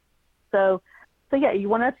 So yeah, you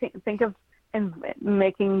want to think of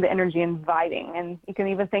making the energy inviting, and you can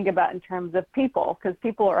even think about in terms of people, because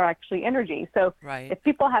people are actually energy. So Right. if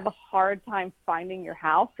people have a hard time finding your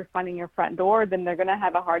house or finding your front door, then they're going to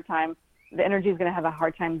have a hard time. The energy is going to have a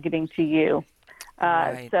hard time getting to you.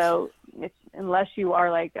 Right. So unless you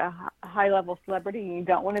are like a high-level celebrity and you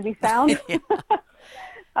don't want to be found, Yeah.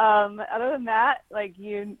 other than that, like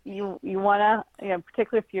you want to,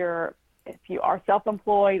 particularly if you are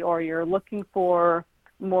self-employed or you're looking for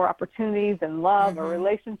more opportunities in love or Mm-hmm.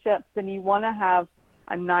 relationships, then you want to have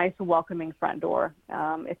a nice, welcoming front door.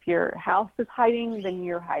 If your house is hiding, then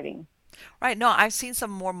you're hiding. Right. No, I've seen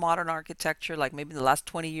some more modern architecture, like maybe in the last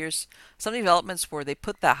 20 years, some developments where they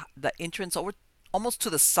put the entrance over almost to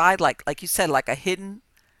the side, like you said, like a hidden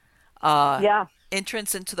uh Yeah,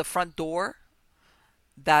 entrance into the front door.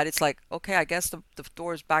 That it's like, okay, I guess the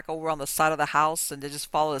door is back over on the side of the house and they just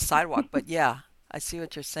follow the sidewalk. But yeah, I see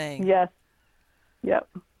what you're saying. yes, yep.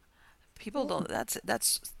 People don't,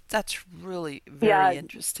 that's really very Yeah,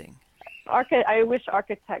 interesting. I wish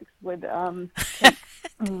architects would take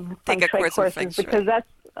Take feng a shui course in Feng courses, because Shui. that's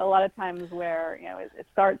a lot of times where it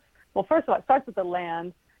starts. Well, first of all, it starts with the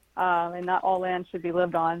land, and not all land should be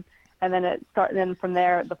lived on, and then Then from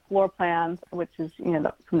there, the floor plans, which is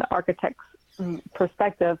from the architect's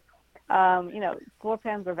perspective, floor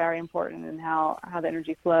plans are very important in how the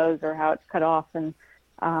energy flows or how it's cut off, and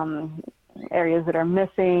areas that are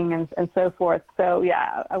missing, and so forth. So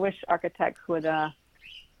yeah, I wish architects would.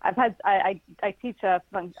 I teach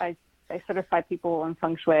I certify people in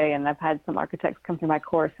feng shui, and I've had some architects come through my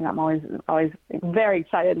course, and I'm always very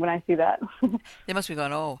excited when I see that. They must be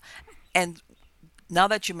going, oh. And now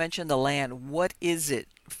that you mentioned the land, what is it?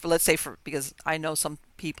 For, let's say because I know some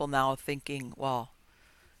people now thinking, well,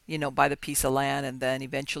 buy the piece of land and then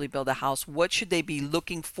eventually build a house. What should they be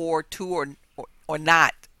looking for to or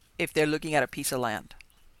not if they're looking at a piece of land?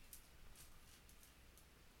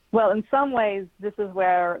 Well, in some ways, this is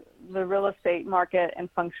where the real estate market and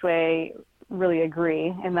feng shui really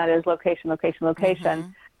agree, and that is location, location,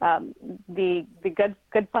 location. Mm-hmm. The good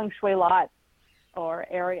feng shui lots or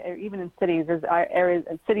area, or even in cities, there's areas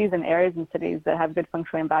in cities and areas in cities that have good feng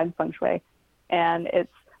shui and bad feng shui, and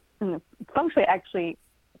feng shui actually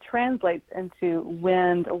translates into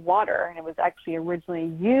wind, water, and it was actually originally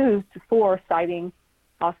used for siting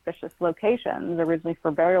auspicious locations, originally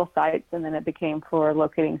for burial sites, and then it became for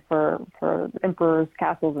locating for emperors'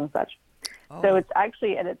 castles and such. So Oh, it's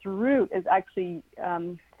actually, at its root, is actually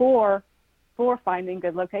for finding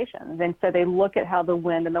good locations. And so they look at how the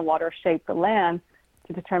wind and the water shape the land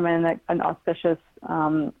to determine an auspicious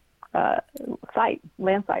land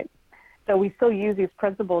site. So we still use these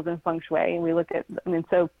principles in feng shui, and we look at, and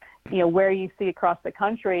so where you see across the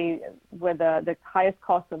country where the highest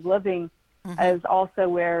cost of living mm-hmm. is also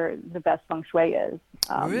where the best feng shui is,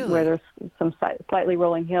 where Really? there's some slightly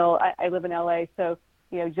rolling hill. I live in LA, so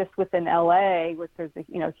just within LA, there's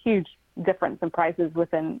a huge difference in prices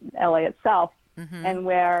within LA itself, Mm-hmm. and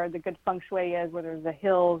where the good feng shui is, where there's the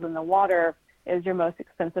hills and the water, is your most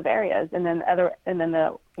expensive areas, and then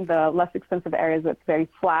the less expensive areas that's very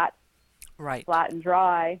flat Right. and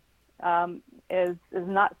dry, is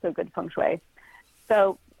not so good feng shui.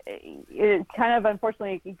 So it kind of,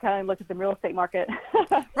 unfortunately, you kind of look at the real estate market,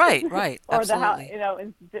 Right. Right. or the house.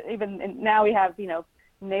 Absolutely. Now we have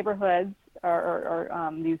neighborhoods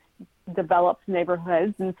or these developed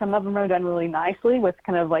neighborhoods, and some of them are done really nicely with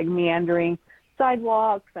kind of like meandering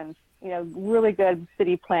sidewalks and really good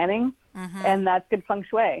city planning, Mm-hmm. and that's good feng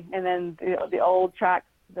shui. And then the old tracks,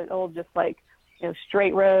 the old just like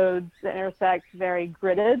straight roads that intersect, very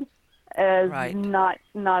gridded, is Right. not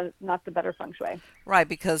the better feng shui. Right,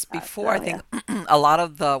 because before I So think yeah. a lot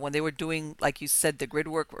of when they were doing, like you said, the grid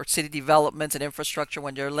work or city developments and infrastructure,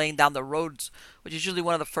 when they're laying down the roads, which is usually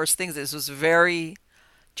one of the first things, this was very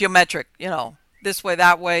geometric, this way,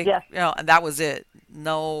 that way, Yes. and that was it.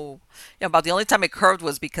 No, about the only time it curved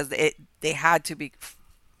was because they had to be,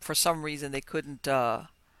 for some reason they couldn't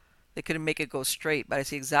make it go straight. But I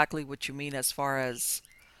see exactly what you mean as far as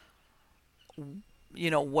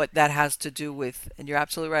what that has to do with, and you're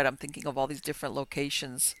absolutely right. I'm thinking of all these different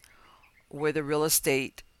locations where the real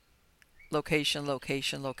estate location,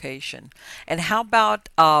 location, location. And how about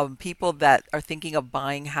people that are thinking of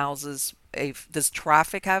buying houses? Does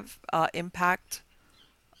traffic have impact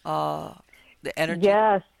uh, the energy?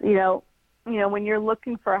 Yes. When you're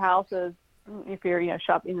looking for houses, if you're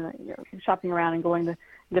shopping around and going to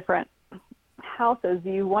different houses,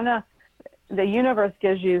 the universe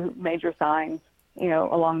gives you major signs,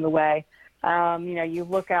 along the way. You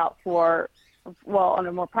look out for, well, on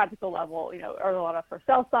a more practical level, are there a lot of for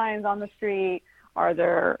sale signs on the street? Are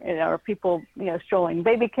there, are people, strolling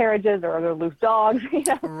baby carriages, or are there loose dogs?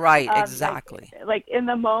 Right, Like, exactly. like in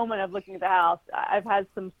the moment of looking at the house, I've had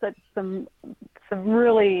some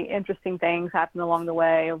really interesting things happen along the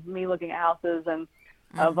way of me looking at houses, and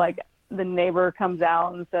of like the neighbor comes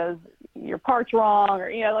out and says your part's wrong,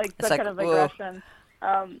 or like It's that like, kind of whoa, aggression.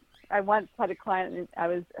 I once had a client, and I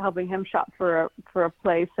was helping him shop for a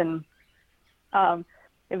place, and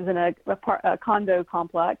it was in a condo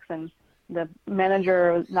complex, and the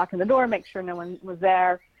manager was knocking the door, make sure no one was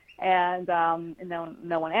there, and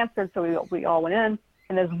no one answered, so we all went in,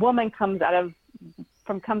 and this woman comes out of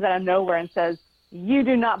nowhere and says, "You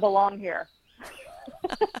do not belong here."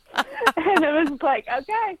 And it was like,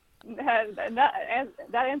 okay,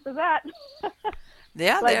 that answers that.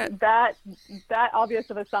 yeah, there. Like that obvious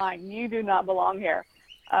of a sign, you do not belong here.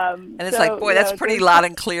 And it's like, So boy, that's pretty there's loud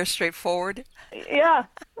and clear, straightforward. yeah,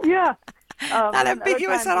 yeah. Not And other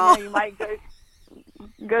ambiguous times, at all. you might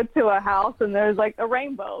go to a house and there's like a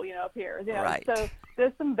rainbow, appears. Right. So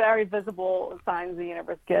there's some very visible signs the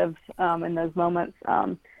universe gives in those moments.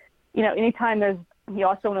 Anytime you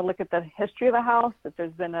also want to look at the history of the house. If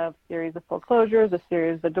there's been a series of foreclosures, a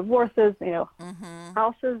series of divorces,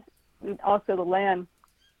 houses, also the land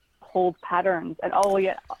holds patterns, and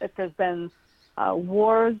if there's been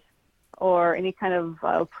wars or any kind of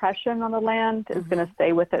oppression on the land, is going to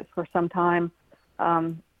stay with it for some time.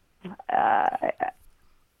 I've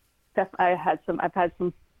had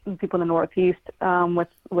some people in the Northeast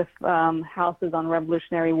with houses on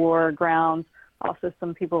Revolutionary War grounds. Also,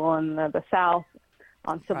 some people in the South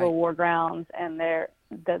on Civil War grounds, and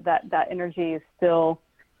that energy is still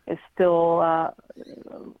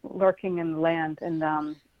lurking in the land.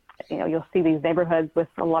 And you'll see these neighborhoods with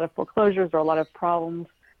a lot of foreclosures or a lot of problems,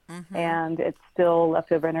 and it's still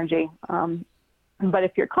leftover energy. But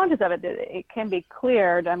if you're conscious of it, it can be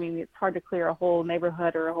cleared. I mean, it's hard to clear a whole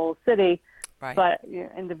neighborhood or a whole city, but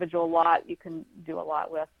individual lot you can do a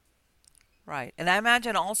lot with. Right. And I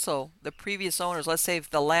imagine also the previous owners, let's say if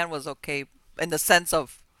the land was okay in the sense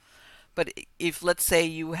of, but if let's say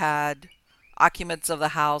you had occupants of the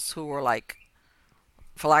house who were like,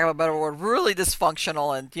 for lack of a better word, really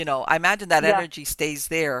dysfunctional, and I imagine that Yeah, energy stays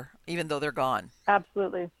there even though they're gone.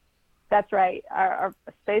 absolutely. That's right. Our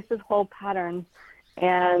spaces hold patterns,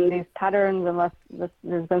 and these patterns, unless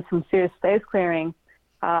there's been some serious space clearing,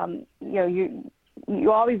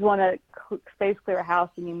 you always want to space clear a house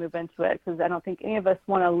when you move into it, because I don't think any of us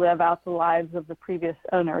want to live out the lives of the previous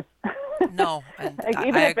owners. No, and Like,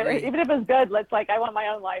 I agree. even if it's good, I want my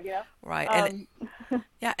own life, Right. Um,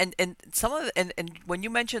 Yeah, and some of the, and when you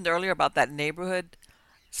mentioned earlier about that neighborhood,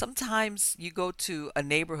 sometimes you go to a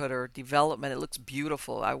neighborhood or development, it looks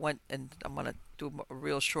beautiful. I went, and I'm gonna do a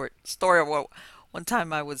real short story of what one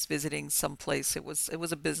time I was visiting some place. It was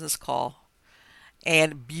a business call,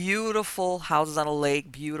 and beautiful houses on a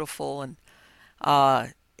lake, beautiful, and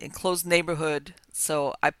enclosed neighborhood.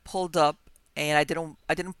 So I pulled up, and I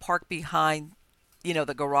didn't park behind,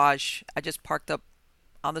 the garage. I just parked up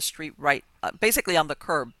on the street, right, basically on the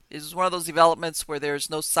curb. It's one of those developments where there's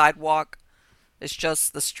no sidewalk. It's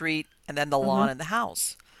just the street and then the lawn mhm. and the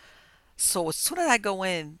house. So as soon as I go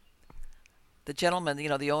in, the gentleman,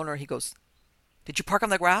 the owner, he goes, "Did you park on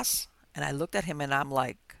the grass?" And I looked at him and I'm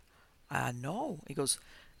like, no. He goes,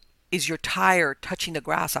 "Is your tire touching the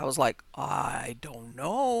grass?" I was like, "I don't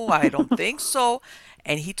know. I don't think so."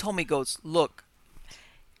 And he told me, goes, "Look,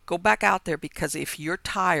 go back out there, because if your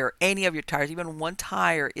tire, any of your tires, even one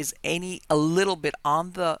tire is a little bit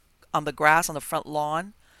on the grass on the front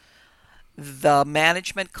lawn, the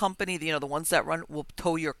management company, the ones that run, will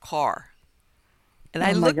tow your car. And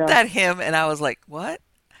I Oh my looked gosh. at him and I was like, what?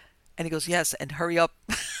 And he goes, yes, and hurry up.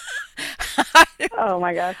 Oh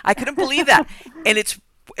my gosh. I couldn't believe that. And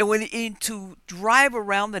to drive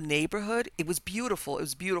around the neighborhood, it was beautiful. It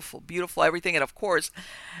was beautiful, beautiful, everything. And of course,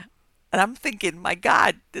 and I'm thinking, my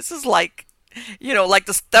God, this is like, like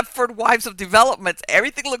the Stepford Wives of Development.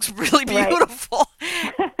 Everything looks really Right. beautiful,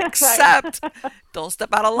 Right. except don't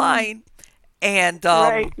step out of line. And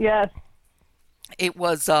Right. Yes. it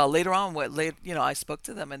was later on, I spoke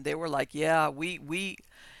to them and they were like, yeah, we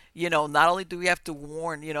not only do we have to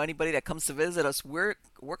warn, anybody that comes to visit us, we're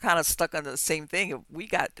kind of stuck on the same thing. We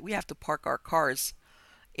have to park our cars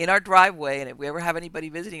in our driveway, and if we ever have anybody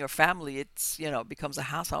visiting or family, it becomes a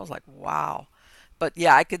hassle. I was like, wow. But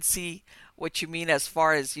yeah, I could see what you mean as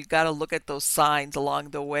far as you got to look at those signs along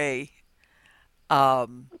the way.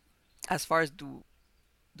 Um, as far as do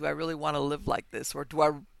I really want to live like this, or do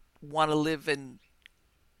I want to live in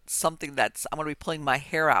something that's I'm going to be pulling my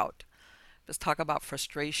hair out? Let's talk about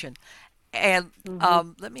frustration. And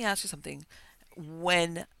Hmm. let me ask you something.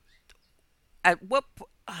 When at what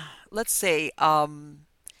let's say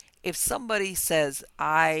if somebody says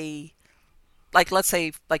I like let's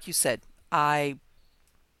say like you said I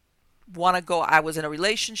want to go I was in a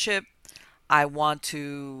relationship, I want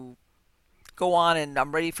to go on and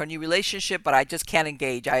I'm ready for a new relationship, but I just can't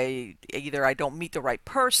engage. I don't meet the right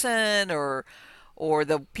person, or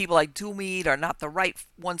the people I do meet are not the right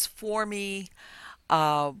ones for me.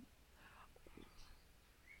 uh,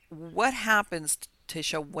 what happens,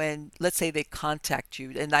 Tisha, when let's say they contact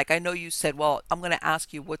you and like I know you said, well, I'm going to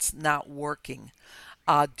ask you what's not working.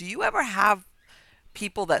 Do you ever have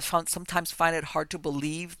people that sometimes find it hard to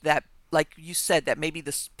believe that, like you said, that maybe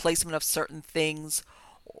the placement of certain things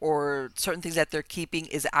or certain things that they're keeping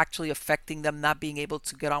is actually affecting them not being able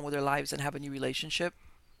to get on with their lives and have a new relationship?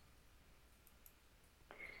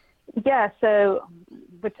 Yeah. So,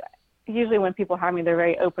 which usually when people hire me, they're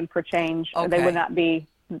very open for change. They would Okay. not be.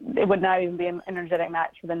 It would not even be an energetic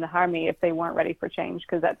match for them to hire me if they weren't ready for change,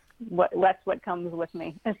 because that's what comes with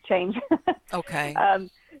me is change. Okay. um,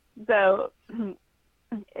 so,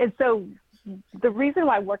 and so the reason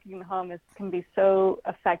why working in home can be so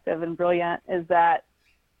effective and brilliant is that,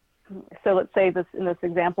 so let's say this in this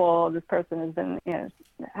example, this person has been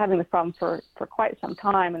having this problem for quite some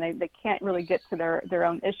time, and they can't really get to their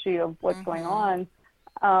own issue of what's going Mm-hmm. on.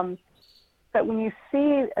 Um, but when you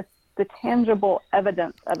see the tangible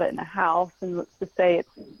evidence of it in a house, and let's just say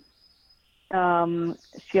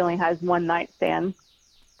she only has one nightstand.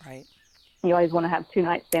 Right. You always want to have two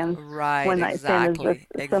nightstands. Right. One nightstand is just Exactly.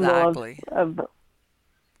 a symbol Exactly.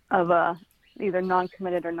 of either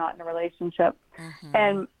non-committed or not in a relationship. Mm-hmm.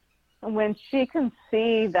 And when she can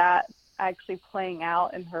see that actually playing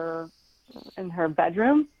out in her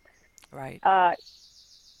bedroom, Right. uh,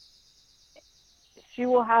 she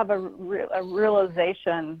will have a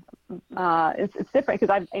realization. It's different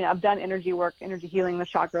because I've done energy work, energy healing, the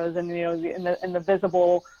chakras, and in the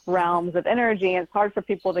visible realms of energy. And it's hard for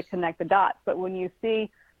people to connect the dots. But when you see,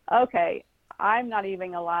 okay, I'm not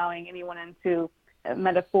even allowing anyone into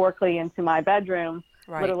metaphorically into my bedroom,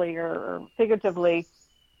 Right. literally or figuratively,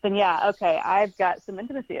 then yeah, okay, I've got some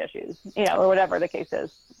intimacy issues, or whatever the case is.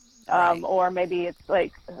 Right. Or maybe it's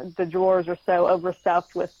like the drawers are so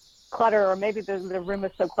overstuffed with clutter, or maybe the room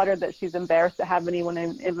is so cluttered that she's embarrassed to have anyone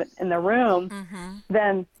in the room. Mm-hmm.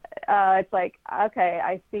 Then it's like, okay,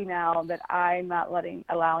 I see now that I'm not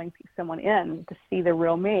allowing someone in to see the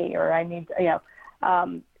real me, or I need,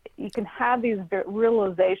 you can have these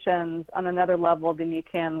realizations on another level than you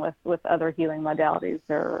can with other healing modalities,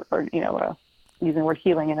 or using the word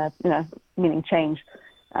healing in a meaning change,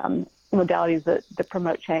 modalities that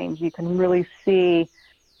promote change. You can really see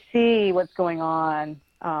what's going on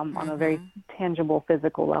a very Mm-hmm. tangible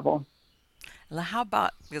physical level. Now, how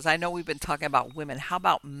about, because I know we've been talking about women, how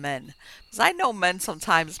about men? Because I know men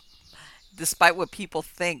sometimes, despite what people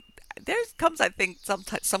think, there comes, I think,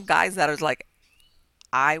 some guys that are like,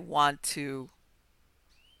 I want to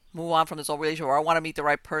move on from this old relationship, or I want to meet the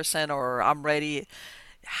right person, or I'm ready.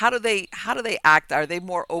 How do they act? Are they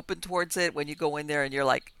more open towards it when you go in there and you're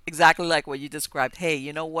like exactly like what you described? Hey,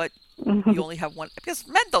 you know what? You only have one, because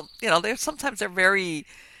men don't. They're sometimes they're very.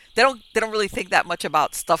 They don't really think that much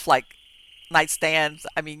about stuff like nightstands.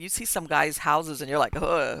 I mean, you see some guys' houses and you're like,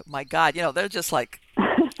 oh my God, they're just like,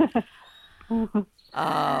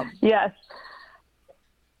 um, Yes.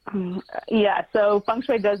 Yeah, so feng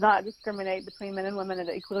shui does not discriminate between men and women. It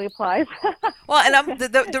equally applies. well, and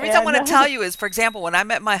the reason I and want to tell you is, for example, when I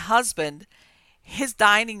met my husband, his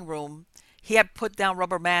dining room, he had put down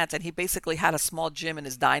rubber mats, and he basically had a small gym in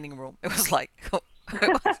his dining room. It was like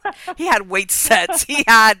he had weight sets. He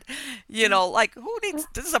had, like, who needs,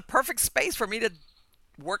 this is a perfect space for me to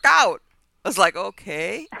work out. I was like,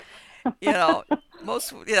 okay, you know,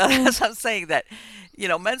 that's what I'm saying, that,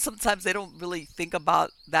 men sometimes they don't really think about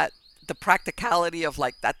that, the practicality of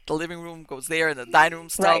like that the living room goes there and the dining room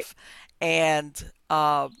Right. stuff. And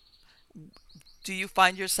do you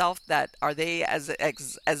find yourself that, are they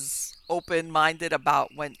as open-minded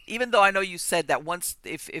about, when, even though I know you said that once,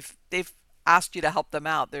 if they've asked you to help them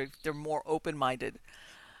out, they're more open-minded,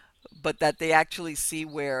 but that they actually see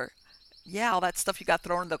where, yeah, all that stuff you got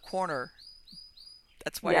thrown in the corner,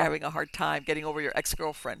 that's why you're Yeah. having a hard time getting over your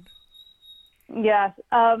ex-girlfriend. Yes.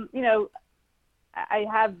 I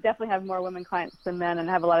have definitely have more women clients than men, and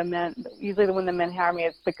have a lot of men. Usually, when the men hire me,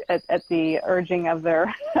 it's at the urging of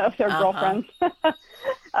their of their Uh-huh. girlfriends.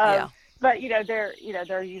 Yeah. But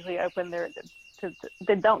they're usually open.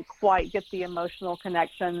 They don't quite get the emotional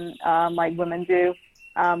connection like women do.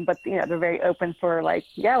 But they're very open for, like,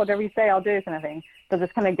 yeah, whatever you say, I'll do, kind of thing. They'll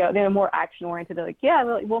just kind of go. They're more action oriented. They're like, yeah,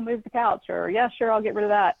 we'll move the couch, or yeah, sure, I'll get rid of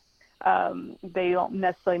that. They don't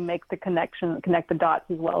necessarily make the connection, connect the dots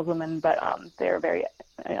as well as women, but they're very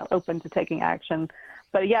open to taking action.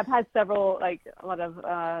 But yeah, I've had several, like a lot of,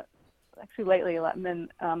 actually lately, a lot of men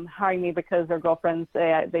hiring me because their girlfriends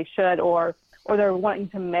say they should, or they're wanting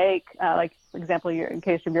to make, like, for example, in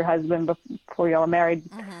case of your husband before y'all were married,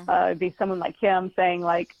 Hmm. it'd be someone like him saying,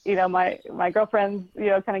 like, my girlfriend's,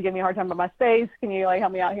 kind of giving me a hard time about my space. Can you, like,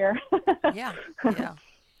 help me out here? Yeah. Yeah.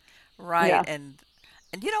 Right. Yeah.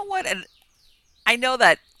 And you know what? And I know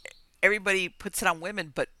that everybody puts it on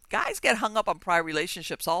women, but guys get hung up on prior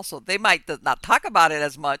relationships also. They might not talk about it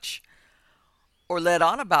as much or let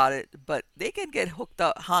on about it, but they can get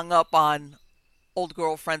hung up on old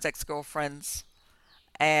girlfriends, ex-girlfriends,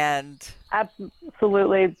 and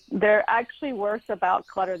Absolutely. They're actually worse about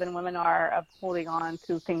clutter than women are of holding on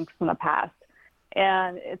to things from the past.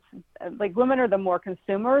 And it's like, women are the more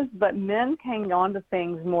consumers, but men hang on to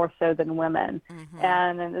things more so than women. hmm.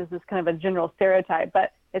 And this is kind of a general stereotype,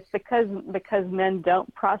 but it's because men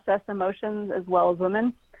don't process emotions as well as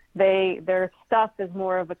women. Their stuff is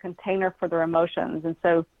more of a container for their emotions. And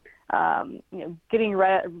so getting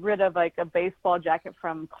rid of, like, a baseball jacket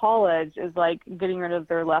from college is like getting rid of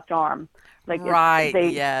their left arm. Like, Right. they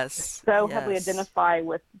Yes. so heavily Yes. identify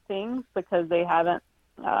with things because they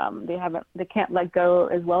can't let go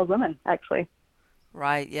as well as women, actually.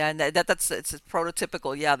 Right. Yeah. And that's it's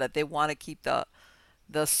prototypical. Yeah, that they want to keep the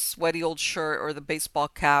sweaty old shirt or the baseball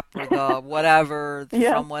cap or the whatever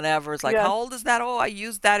Yes, from whenever. It's like, yes. how old is that? Oh, I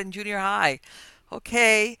used that in junior high.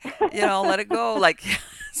 Okay, let it go. Like,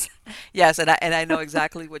 yes, and I know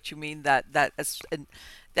exactly what you mean. And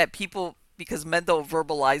that people, because men don't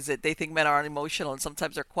verbalize it, they think men aren't emotional, and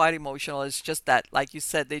sometimes they're quite emotional. It's just that, like you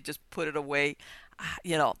said, they just put it away.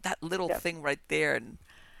 That little Yep. thing right there, and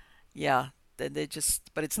yeah, then they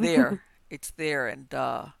just, but it's there. It's there, and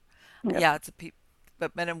Yep. yeah,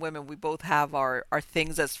 but men and women, we both have our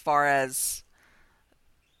things as far as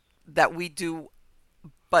that we do,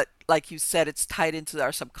 but like you said, it's tied into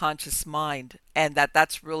our subconscious mind, and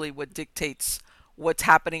that's really what dictates what's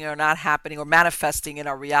happening or not happening or manifesting in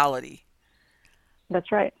our reality.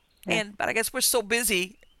 That's right. Yes. But I guess we're so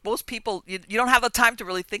busy. Most people, you don't have the time to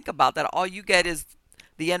really think about that. All you get is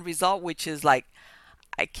the end result, which is like,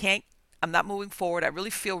 I can't, I'm not moving forward. I really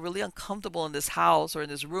feel really uncomfortable in this house or in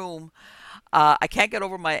this room. I can't get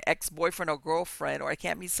over my ex-boyfriend or girlfriend, or I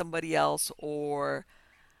can't meet somebody else, or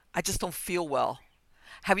I just don't feel well.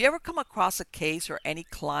 Have you ever come across a case or any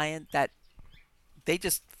client that they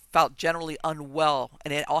just felt generally unwell,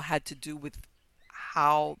 and it all had to do with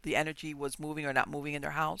how the energy was moving or not moving in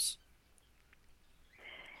their house?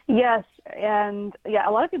 Yes, and yeah,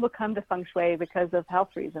 a lot of people come to feng shui because of health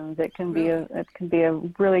reasons. Really? It can be a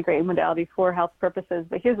really great modality for health purposes.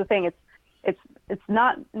 But here's the thing: it's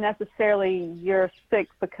not necessarily you're sick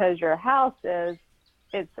because your house is.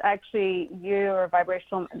 It's actually your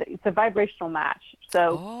vibrational. It's a vibrational match.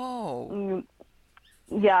 So Oh, mm,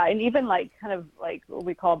 yeah, and even, like, kind of like what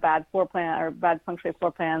we call bad floor plan or bad feng shui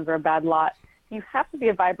floor plans or a bad lot, you have to be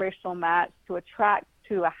a vibrational match to attract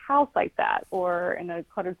to a house like that, or in a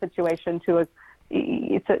cluttered situation to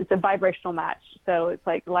it's a vibrational match. So it's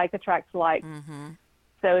like attracts like. mm-hmm.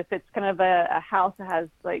 So if it's kind of a house that has,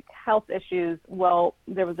 like, health issues, well,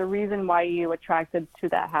 there was a reason why you attracted to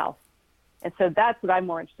that house. And so that's what I'm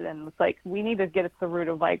more interested in. It's like, we need to get at the root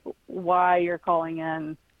of, like, why you're calling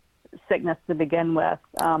in sickness to begin with,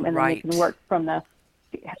 and then we can Right. work from the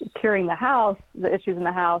curing the house, the issues in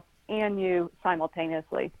the house, and you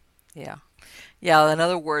simultaneously. Yeah. Yeah, in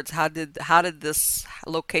other words, how did this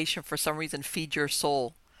location for some reason feed your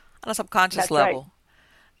soul on a subconscious That's right. level?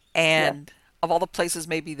 Yes. And of all the places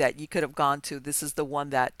maybe that you could have gone to, this is the one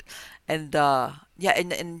that, and yeah,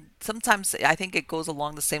 and sometimes I think it goes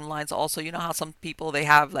along the same lines also. You know how some people they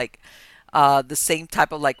have like the same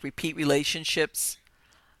type of like repeat relationships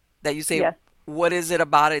that you say, Yes. what is it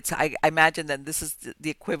about it? I imagine that this is the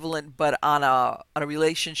equivalent, but on a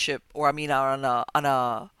relationship, or I mean on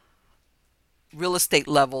a real estate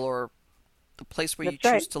level, or the place where you That's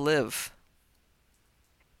right. choose to live.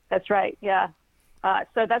 That's right. Yeah.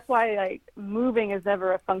 So that's why like moving is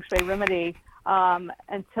never a feng shui remedy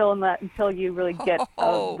until you really get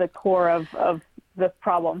Oh, the core of the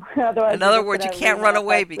problem. Otherwise, in you're other just words, going you to can't run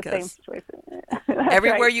away remanifest the same because situation. That's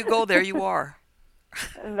everywhere right. you go, there you are.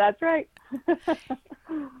 That's right.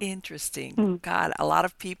 Interesting. God, a lot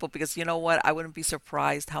of people, because you know what? I wouldn't be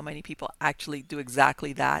surprised how many people actually do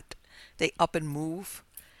exactly that. They up and move,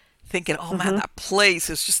 thinking, "Oh man, Hmm. that place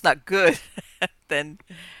is just not good." Then,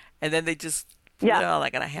 and then they just put it Yeah. on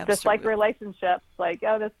like on a Just hamster like wheel. relationships, like,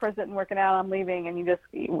 oh, this person isn't working out, I'm leaving, and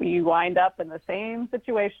you wind up in the same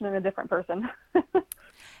situation in a different person.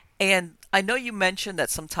 And I know you mentioned that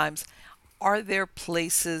sometimes are there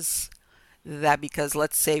places that because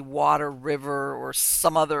let's say water, river, or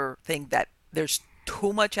some other thing that there's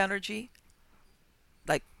too much energy,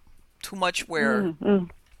 like too much where, Mm-hmm.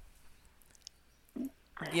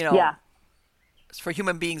 you know, Yeah. it's for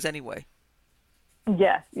human beings anyway.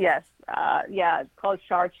 Yes, yes. Yeah, it's called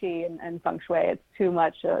Shar-Chi and Feng Shui. It's too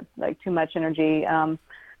much, like too much energy.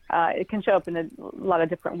 It can show up in a lot of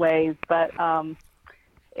different ways, but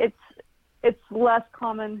it's it's less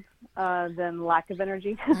common than lack of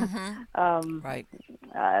energy. Mm-hmm. um, Right.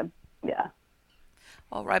 uh, yeah.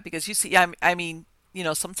 All right, because you see, I mean,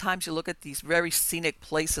 sometimes you look at these very scenic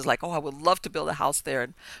places like, oh, I would love to build a house there.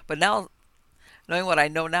 But now, knowing what I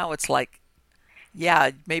know now, it's like,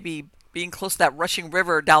 yeah, maybe being close to that rushing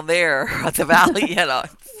river down there at the valley.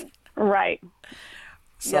 Right.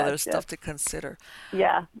 So Yes, there's yes. stuff to consider.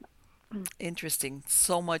 Yeah. Interesting.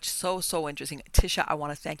 So much, so interesting. Tisha, I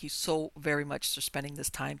want to thank you so very much for spending this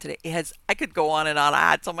time today. I could go on and on.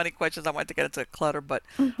 I had so many questions I wanted to get into clutter, but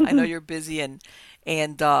I know you're busy and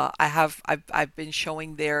I've been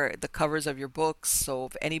showing there the covers of your books. So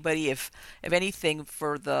if anything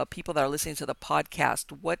for the people that are listening to the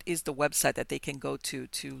podcast, what is the website that they can go to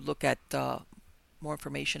look at more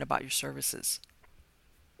information about your services?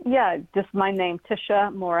 Yeah, just my name,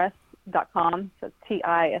 tishamorris.com. So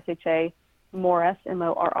Tisha Morris,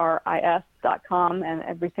 Morris.com, and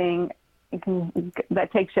everything that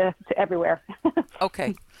takes you to everywhere.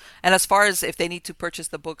 Okay. And as far as if they need to purchase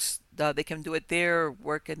the books, they can do it there.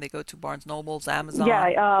 Where can they go to? Barnes Nobles, Yeah,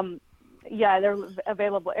 Amazon? yeah, they're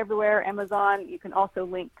available everywhere. Amazon. You can also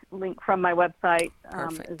link from my website as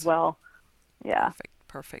Perfect. well. Yeah. Perfect.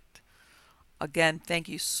 Perfect. Again, thank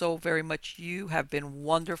you so very much. You have been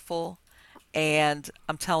wonderful. And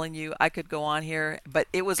I'm telling you, I could go on here, but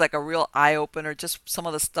it was like a real eye opener, just some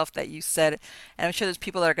of the stuff that you said. And I'm sure there's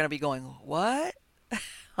people that are going to be going, what?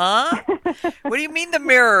 Huh? What do you mean the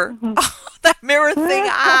mirror? Oh, that mirror thing.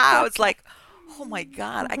 Ah, it's like, oh my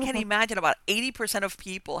God. I can't imagine about 80% of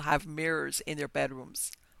people have mirrors in their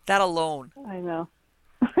bedrooms. That alone. I know.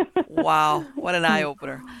 Wow. What an eye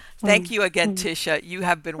opener. Thank you again, Tisha. You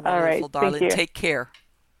have been All right. wonderful, Thank darling. you. Take care.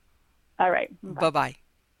 All right. Bye Bye. bye.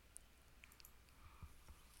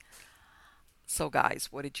 So, guys,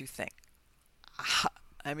 what did you think?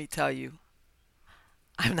 Let me tell you,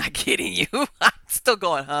 I'm not kidding you. I'm still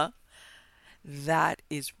going, huh? That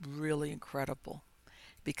is really incredible.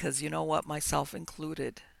 Because you know what, myself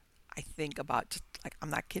included, I think about just like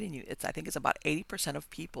I'm not kidding you. I think it's about 80% of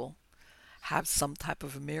people have some type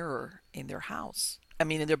of mirror in their house. I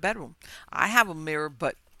mean, in their bedroom. I have a mirror,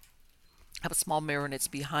 but I have a small mirror and it's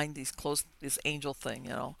behind this angel thing,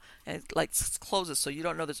 and it like closes so you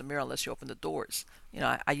don't know there's a mirror unless you open the doors.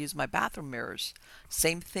 I use my bathroom mirrors.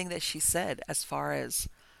 Same thing that she said as far as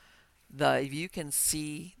if you can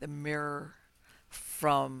see the mirror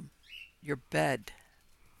from your bed.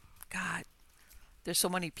 God, there's so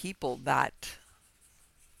many people that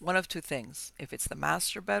one of two things. If it's the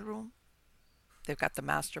master bedroom, they've got the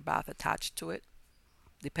master bath attached to it,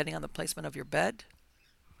 depending on the placement of your bed.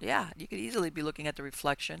 Yeah, you could easily be looking at the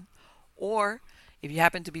reflection. Or if you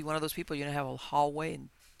happen to be one of those people, have a hallway and,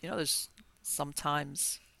 there's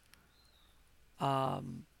sometimes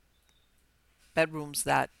um, bedrooms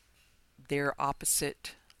that they're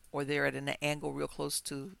opposite or they're at an angle real close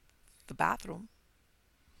to the bathroom.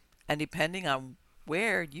 And depending on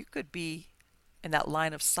where, you could be in that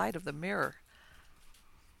line of sight of the mirror.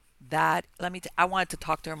 I wanted to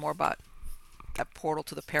talk to her more about that portal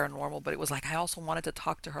to the paranormal, but it was like I also wanted to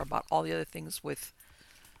talk to her about all the other things with,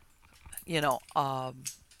 you know,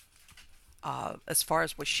 as far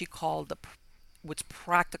as what she called what's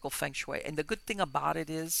practical feng shui. And the good thing about it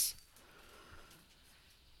is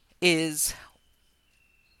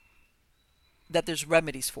that there's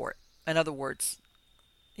remedies for it. In other words,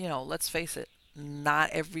 let's face it, not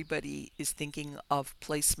everybody is thinking of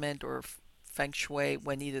placement or feng shui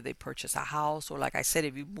when either they purchase a house or, like I said,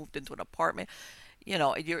 if you moved into an apartment.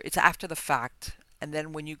 It's after the fact. And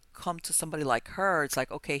then when you come to somebody like her, it's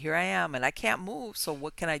like, okay, here I am and I can't move. So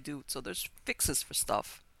what can I do? So there's fixes for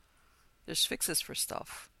stuff. There's fixes for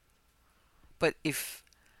stuff. But if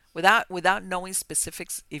without knowing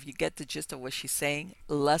specifics, if you get the gist of what she's saying,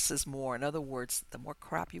 less is more. In other words, the more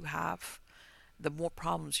crap you have, the more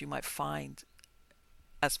problems you might find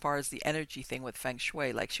as far as the energy thing with feng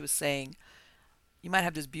shui. Like she was saying, you might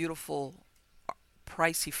have this beautiful,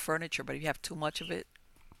 pricey furniture, but if you have too much of it,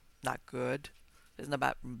 not good. Isn't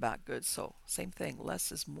about good. So same thing,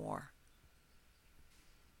 less is more.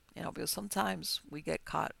 Because sometimes we get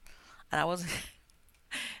caught. And I was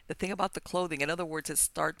the thing about the clothing. In other words, it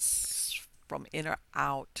starts from inner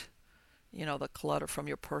out. The clutter from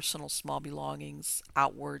your personal small belongings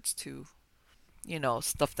outwards to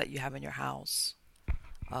stuff that you have in your house,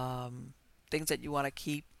 um, things that you want to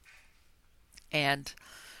keep. And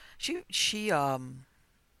she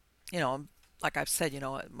you know, like I've said,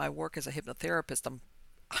 my work as a hypnotherapist, I'm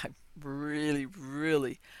really,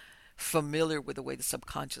 really familiar with the way the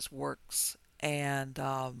subconscious works. And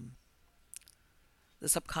the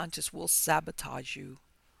subconscious will sabotage you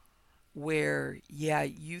where, yeah,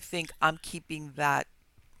 you think I'm keeping that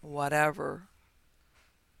whatever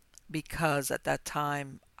because at that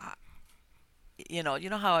time, how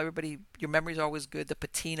everybody, your memories are always good, the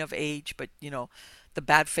patina of age, but the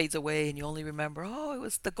bad fades away and you only remember, oh, it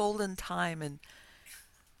was the golden time. And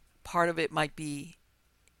part of it might be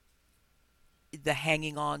the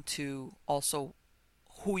hanging on to also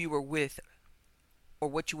who you were with or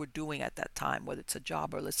what you were doing at that time, whether it's a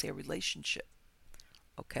job or let's say a relationship.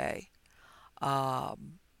 Okay.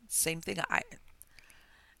 Um, same thing.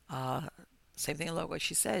 Uh, Same thing like what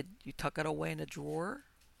she said. You tuck it away in a drawer,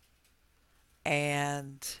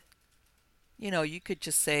 and you could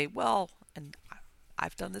just say, well, and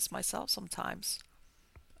I've done this myself sometimes.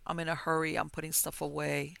 I'm in a hurry. I'm putting stuff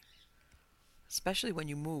away, especially when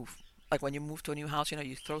you move. Like when you move to a new house,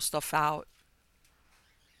 you throw stuff out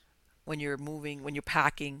when you're moving, when you're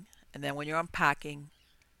packing, and then when you're unpacking,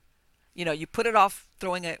 you put it off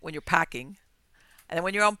throwing it when you're packing. And then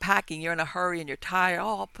when you're unpacking, you're in a hurry and you're tired.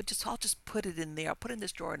 Oh, I'll just put it in there. I'll put it in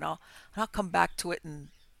this drawer and I'll come back to it and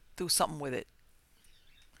do something with it.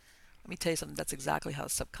 Let me tell you something. That's exactly how the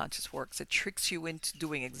subconscious works. It tricks you into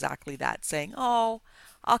doing exactly that, saying, "Oh,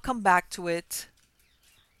 I'll come back to it.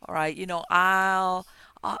 All right, I'll.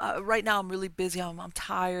 Right now, I'm really busy. I'm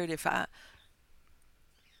tired. If I."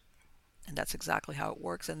 And that's exactly how it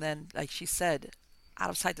works. And then, like she said, out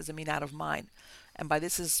of sight doesn't mean out of mind. And by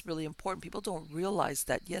this is really important. People don't realize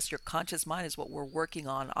that yes, your conscious mind is what we're working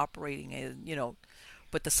on, operating in,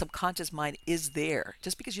 but the subconscious mind is there.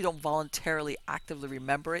 Just because you don't voluntarily, actively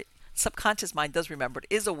remember it, subconscious mind does remember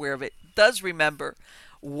it, is aware of it, does remember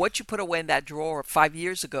what you put away in that drawer 5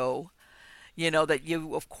 years ago. That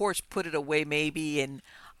you, of course, put it away maybe in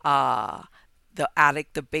uh, the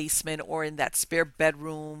attic, the basement, or in that spare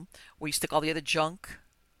bedroom where you stick all the other junk.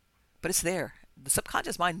 But it's there. The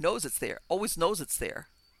subconscious mind knows it's there, always knows it's there.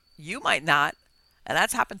 You might not. And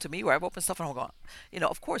that's happened to me where I've opened stuff and I'm going,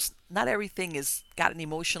 of course, not everything is got an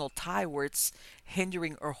emotional tie where it's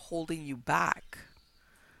hindering or holding you back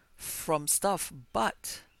from stuff,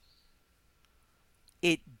 but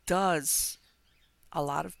it does. A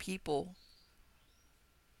lot of people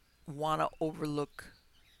want to overlook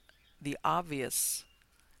the obvious,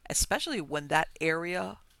 especially when that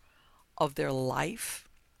area of their life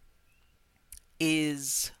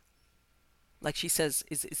is, like she says,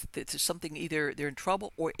 is there's something, either they're in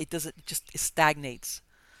trouble or it doesn't, it stagnates.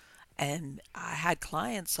 And I had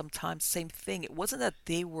clients sometimes, same thing. It wasn't that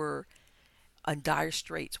they were in dire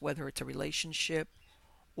straits, whether it's a relationship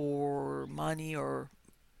or money,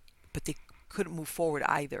 but they couldn't move forward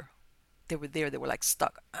either. They were there, they were like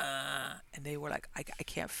stuck. And they were like, I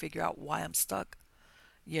can't figure out why I'm stuck.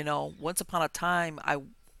 Once upon a time,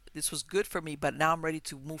 this was good for me, but now I'm ready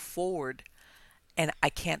to move forward and I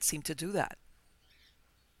can't seem to do that.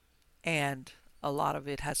 And a lot of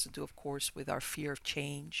it has to do, of course, with our fear of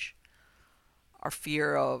change, our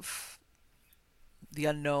fear of the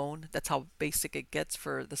unknown. That's how basic it gets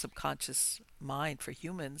for the subconscious mind, for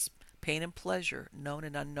humans. Pain and pleasure, known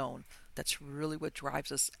and unknown. That's really what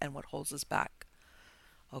drives us and what holds us back.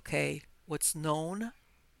 Okay? What's known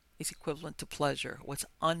is equivalent to pleasure. What's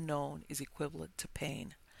unknown is equivalent to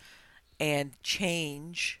pain. And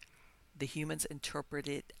change, the humans interpret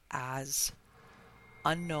it as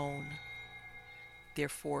unknown,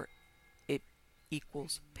 therefore it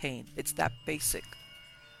equals pain. It's that basic.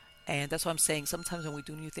 And that's what I'm saying. Sometimes when we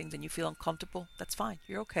do new things and you feel uncomfortable, that's fine.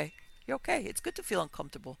 You're okay. You're okay. It's good to feel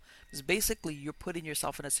uncomfortable. Because basically you're putting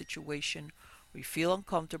yourself in a situation where you feel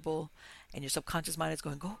uncomfortable and your subconscious mind is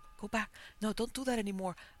going, go back. No, don't do that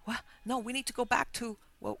anymore. What? No, we need to go back to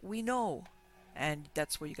what we know. And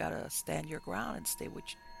that's where you gotta stand your ground and stay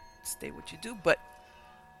what you do. But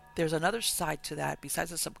there's another side to that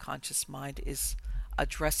besides the subconscious mind, is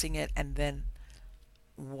addressing it, and then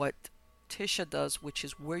what Tisha does, which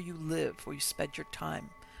is where you live, where you spend your time,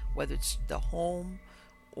 whether it's the home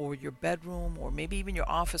or your bedroom or maybe even your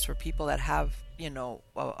office, for people that have, an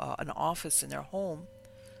office in their home.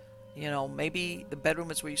 Maybe the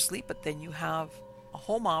bedroom is where you sleep, but then you have a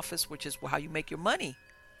home office, which is how you make your money.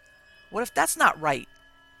 What if that's not right?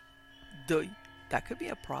 That could be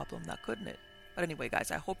a problem, now couldn't it? But anyway,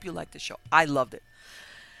 guys, I hope you liked the show. I loved it.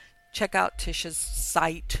 Check out Tisha's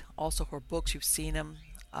site, also her books. You've seen them.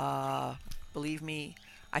 Believe me,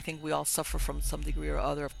 I think we all suffer from some degree or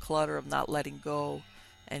other of clutter, of not letting go,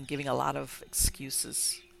 and giving a lot of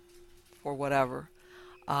excuses for whatever.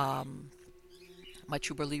 My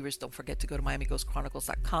true believers, don't forget to go to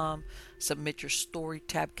MiamiGhostChronicles.com, submit your story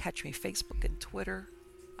tab, catch me Facebook and Twitter.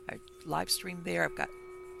 I live stream there. I've got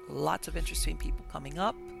lots of interesting people coming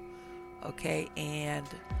up. Okay, and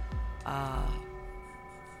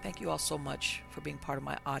thank you all so much for being part of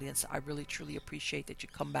my audience. I really, truly appreciate that you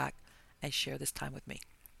come back and share this time with me.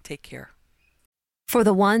 Take care. For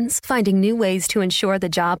the ones finding new ways to ensure the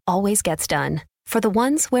job always gets done. For the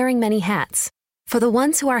ones wearing many hats. For the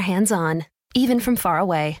ones who are hands-on, even from far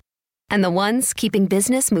away. And the ones keeping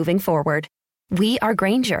business moving forward. We are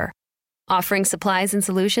Grainger, offering supplies and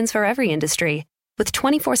solutions for every industry, with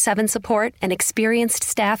 24/7 support and experienced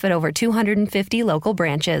staff at over 250 local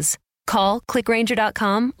branches. Call, click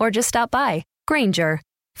Grainger.com, or just stop by. Grainger,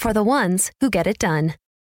 for the ones who get it done.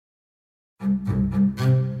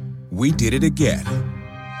 We did it again.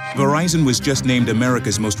 Verizon was just named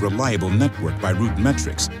America's most reliable network by Root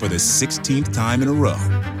Metrics for the 16th time in a row,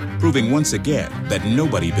 proving once again that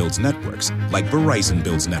nobody builds networks like Verizon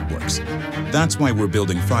builds networks. That's why we're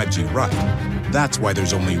building 5G right. That's why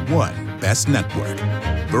there's only one best network,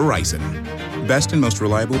 Verizon. Best and most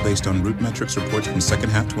reliable based on Root Metrics reports from second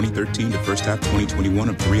half 2013 to first half 2021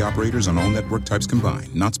 of 3 operators on all network types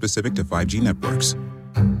combined, not specific to 5G networks.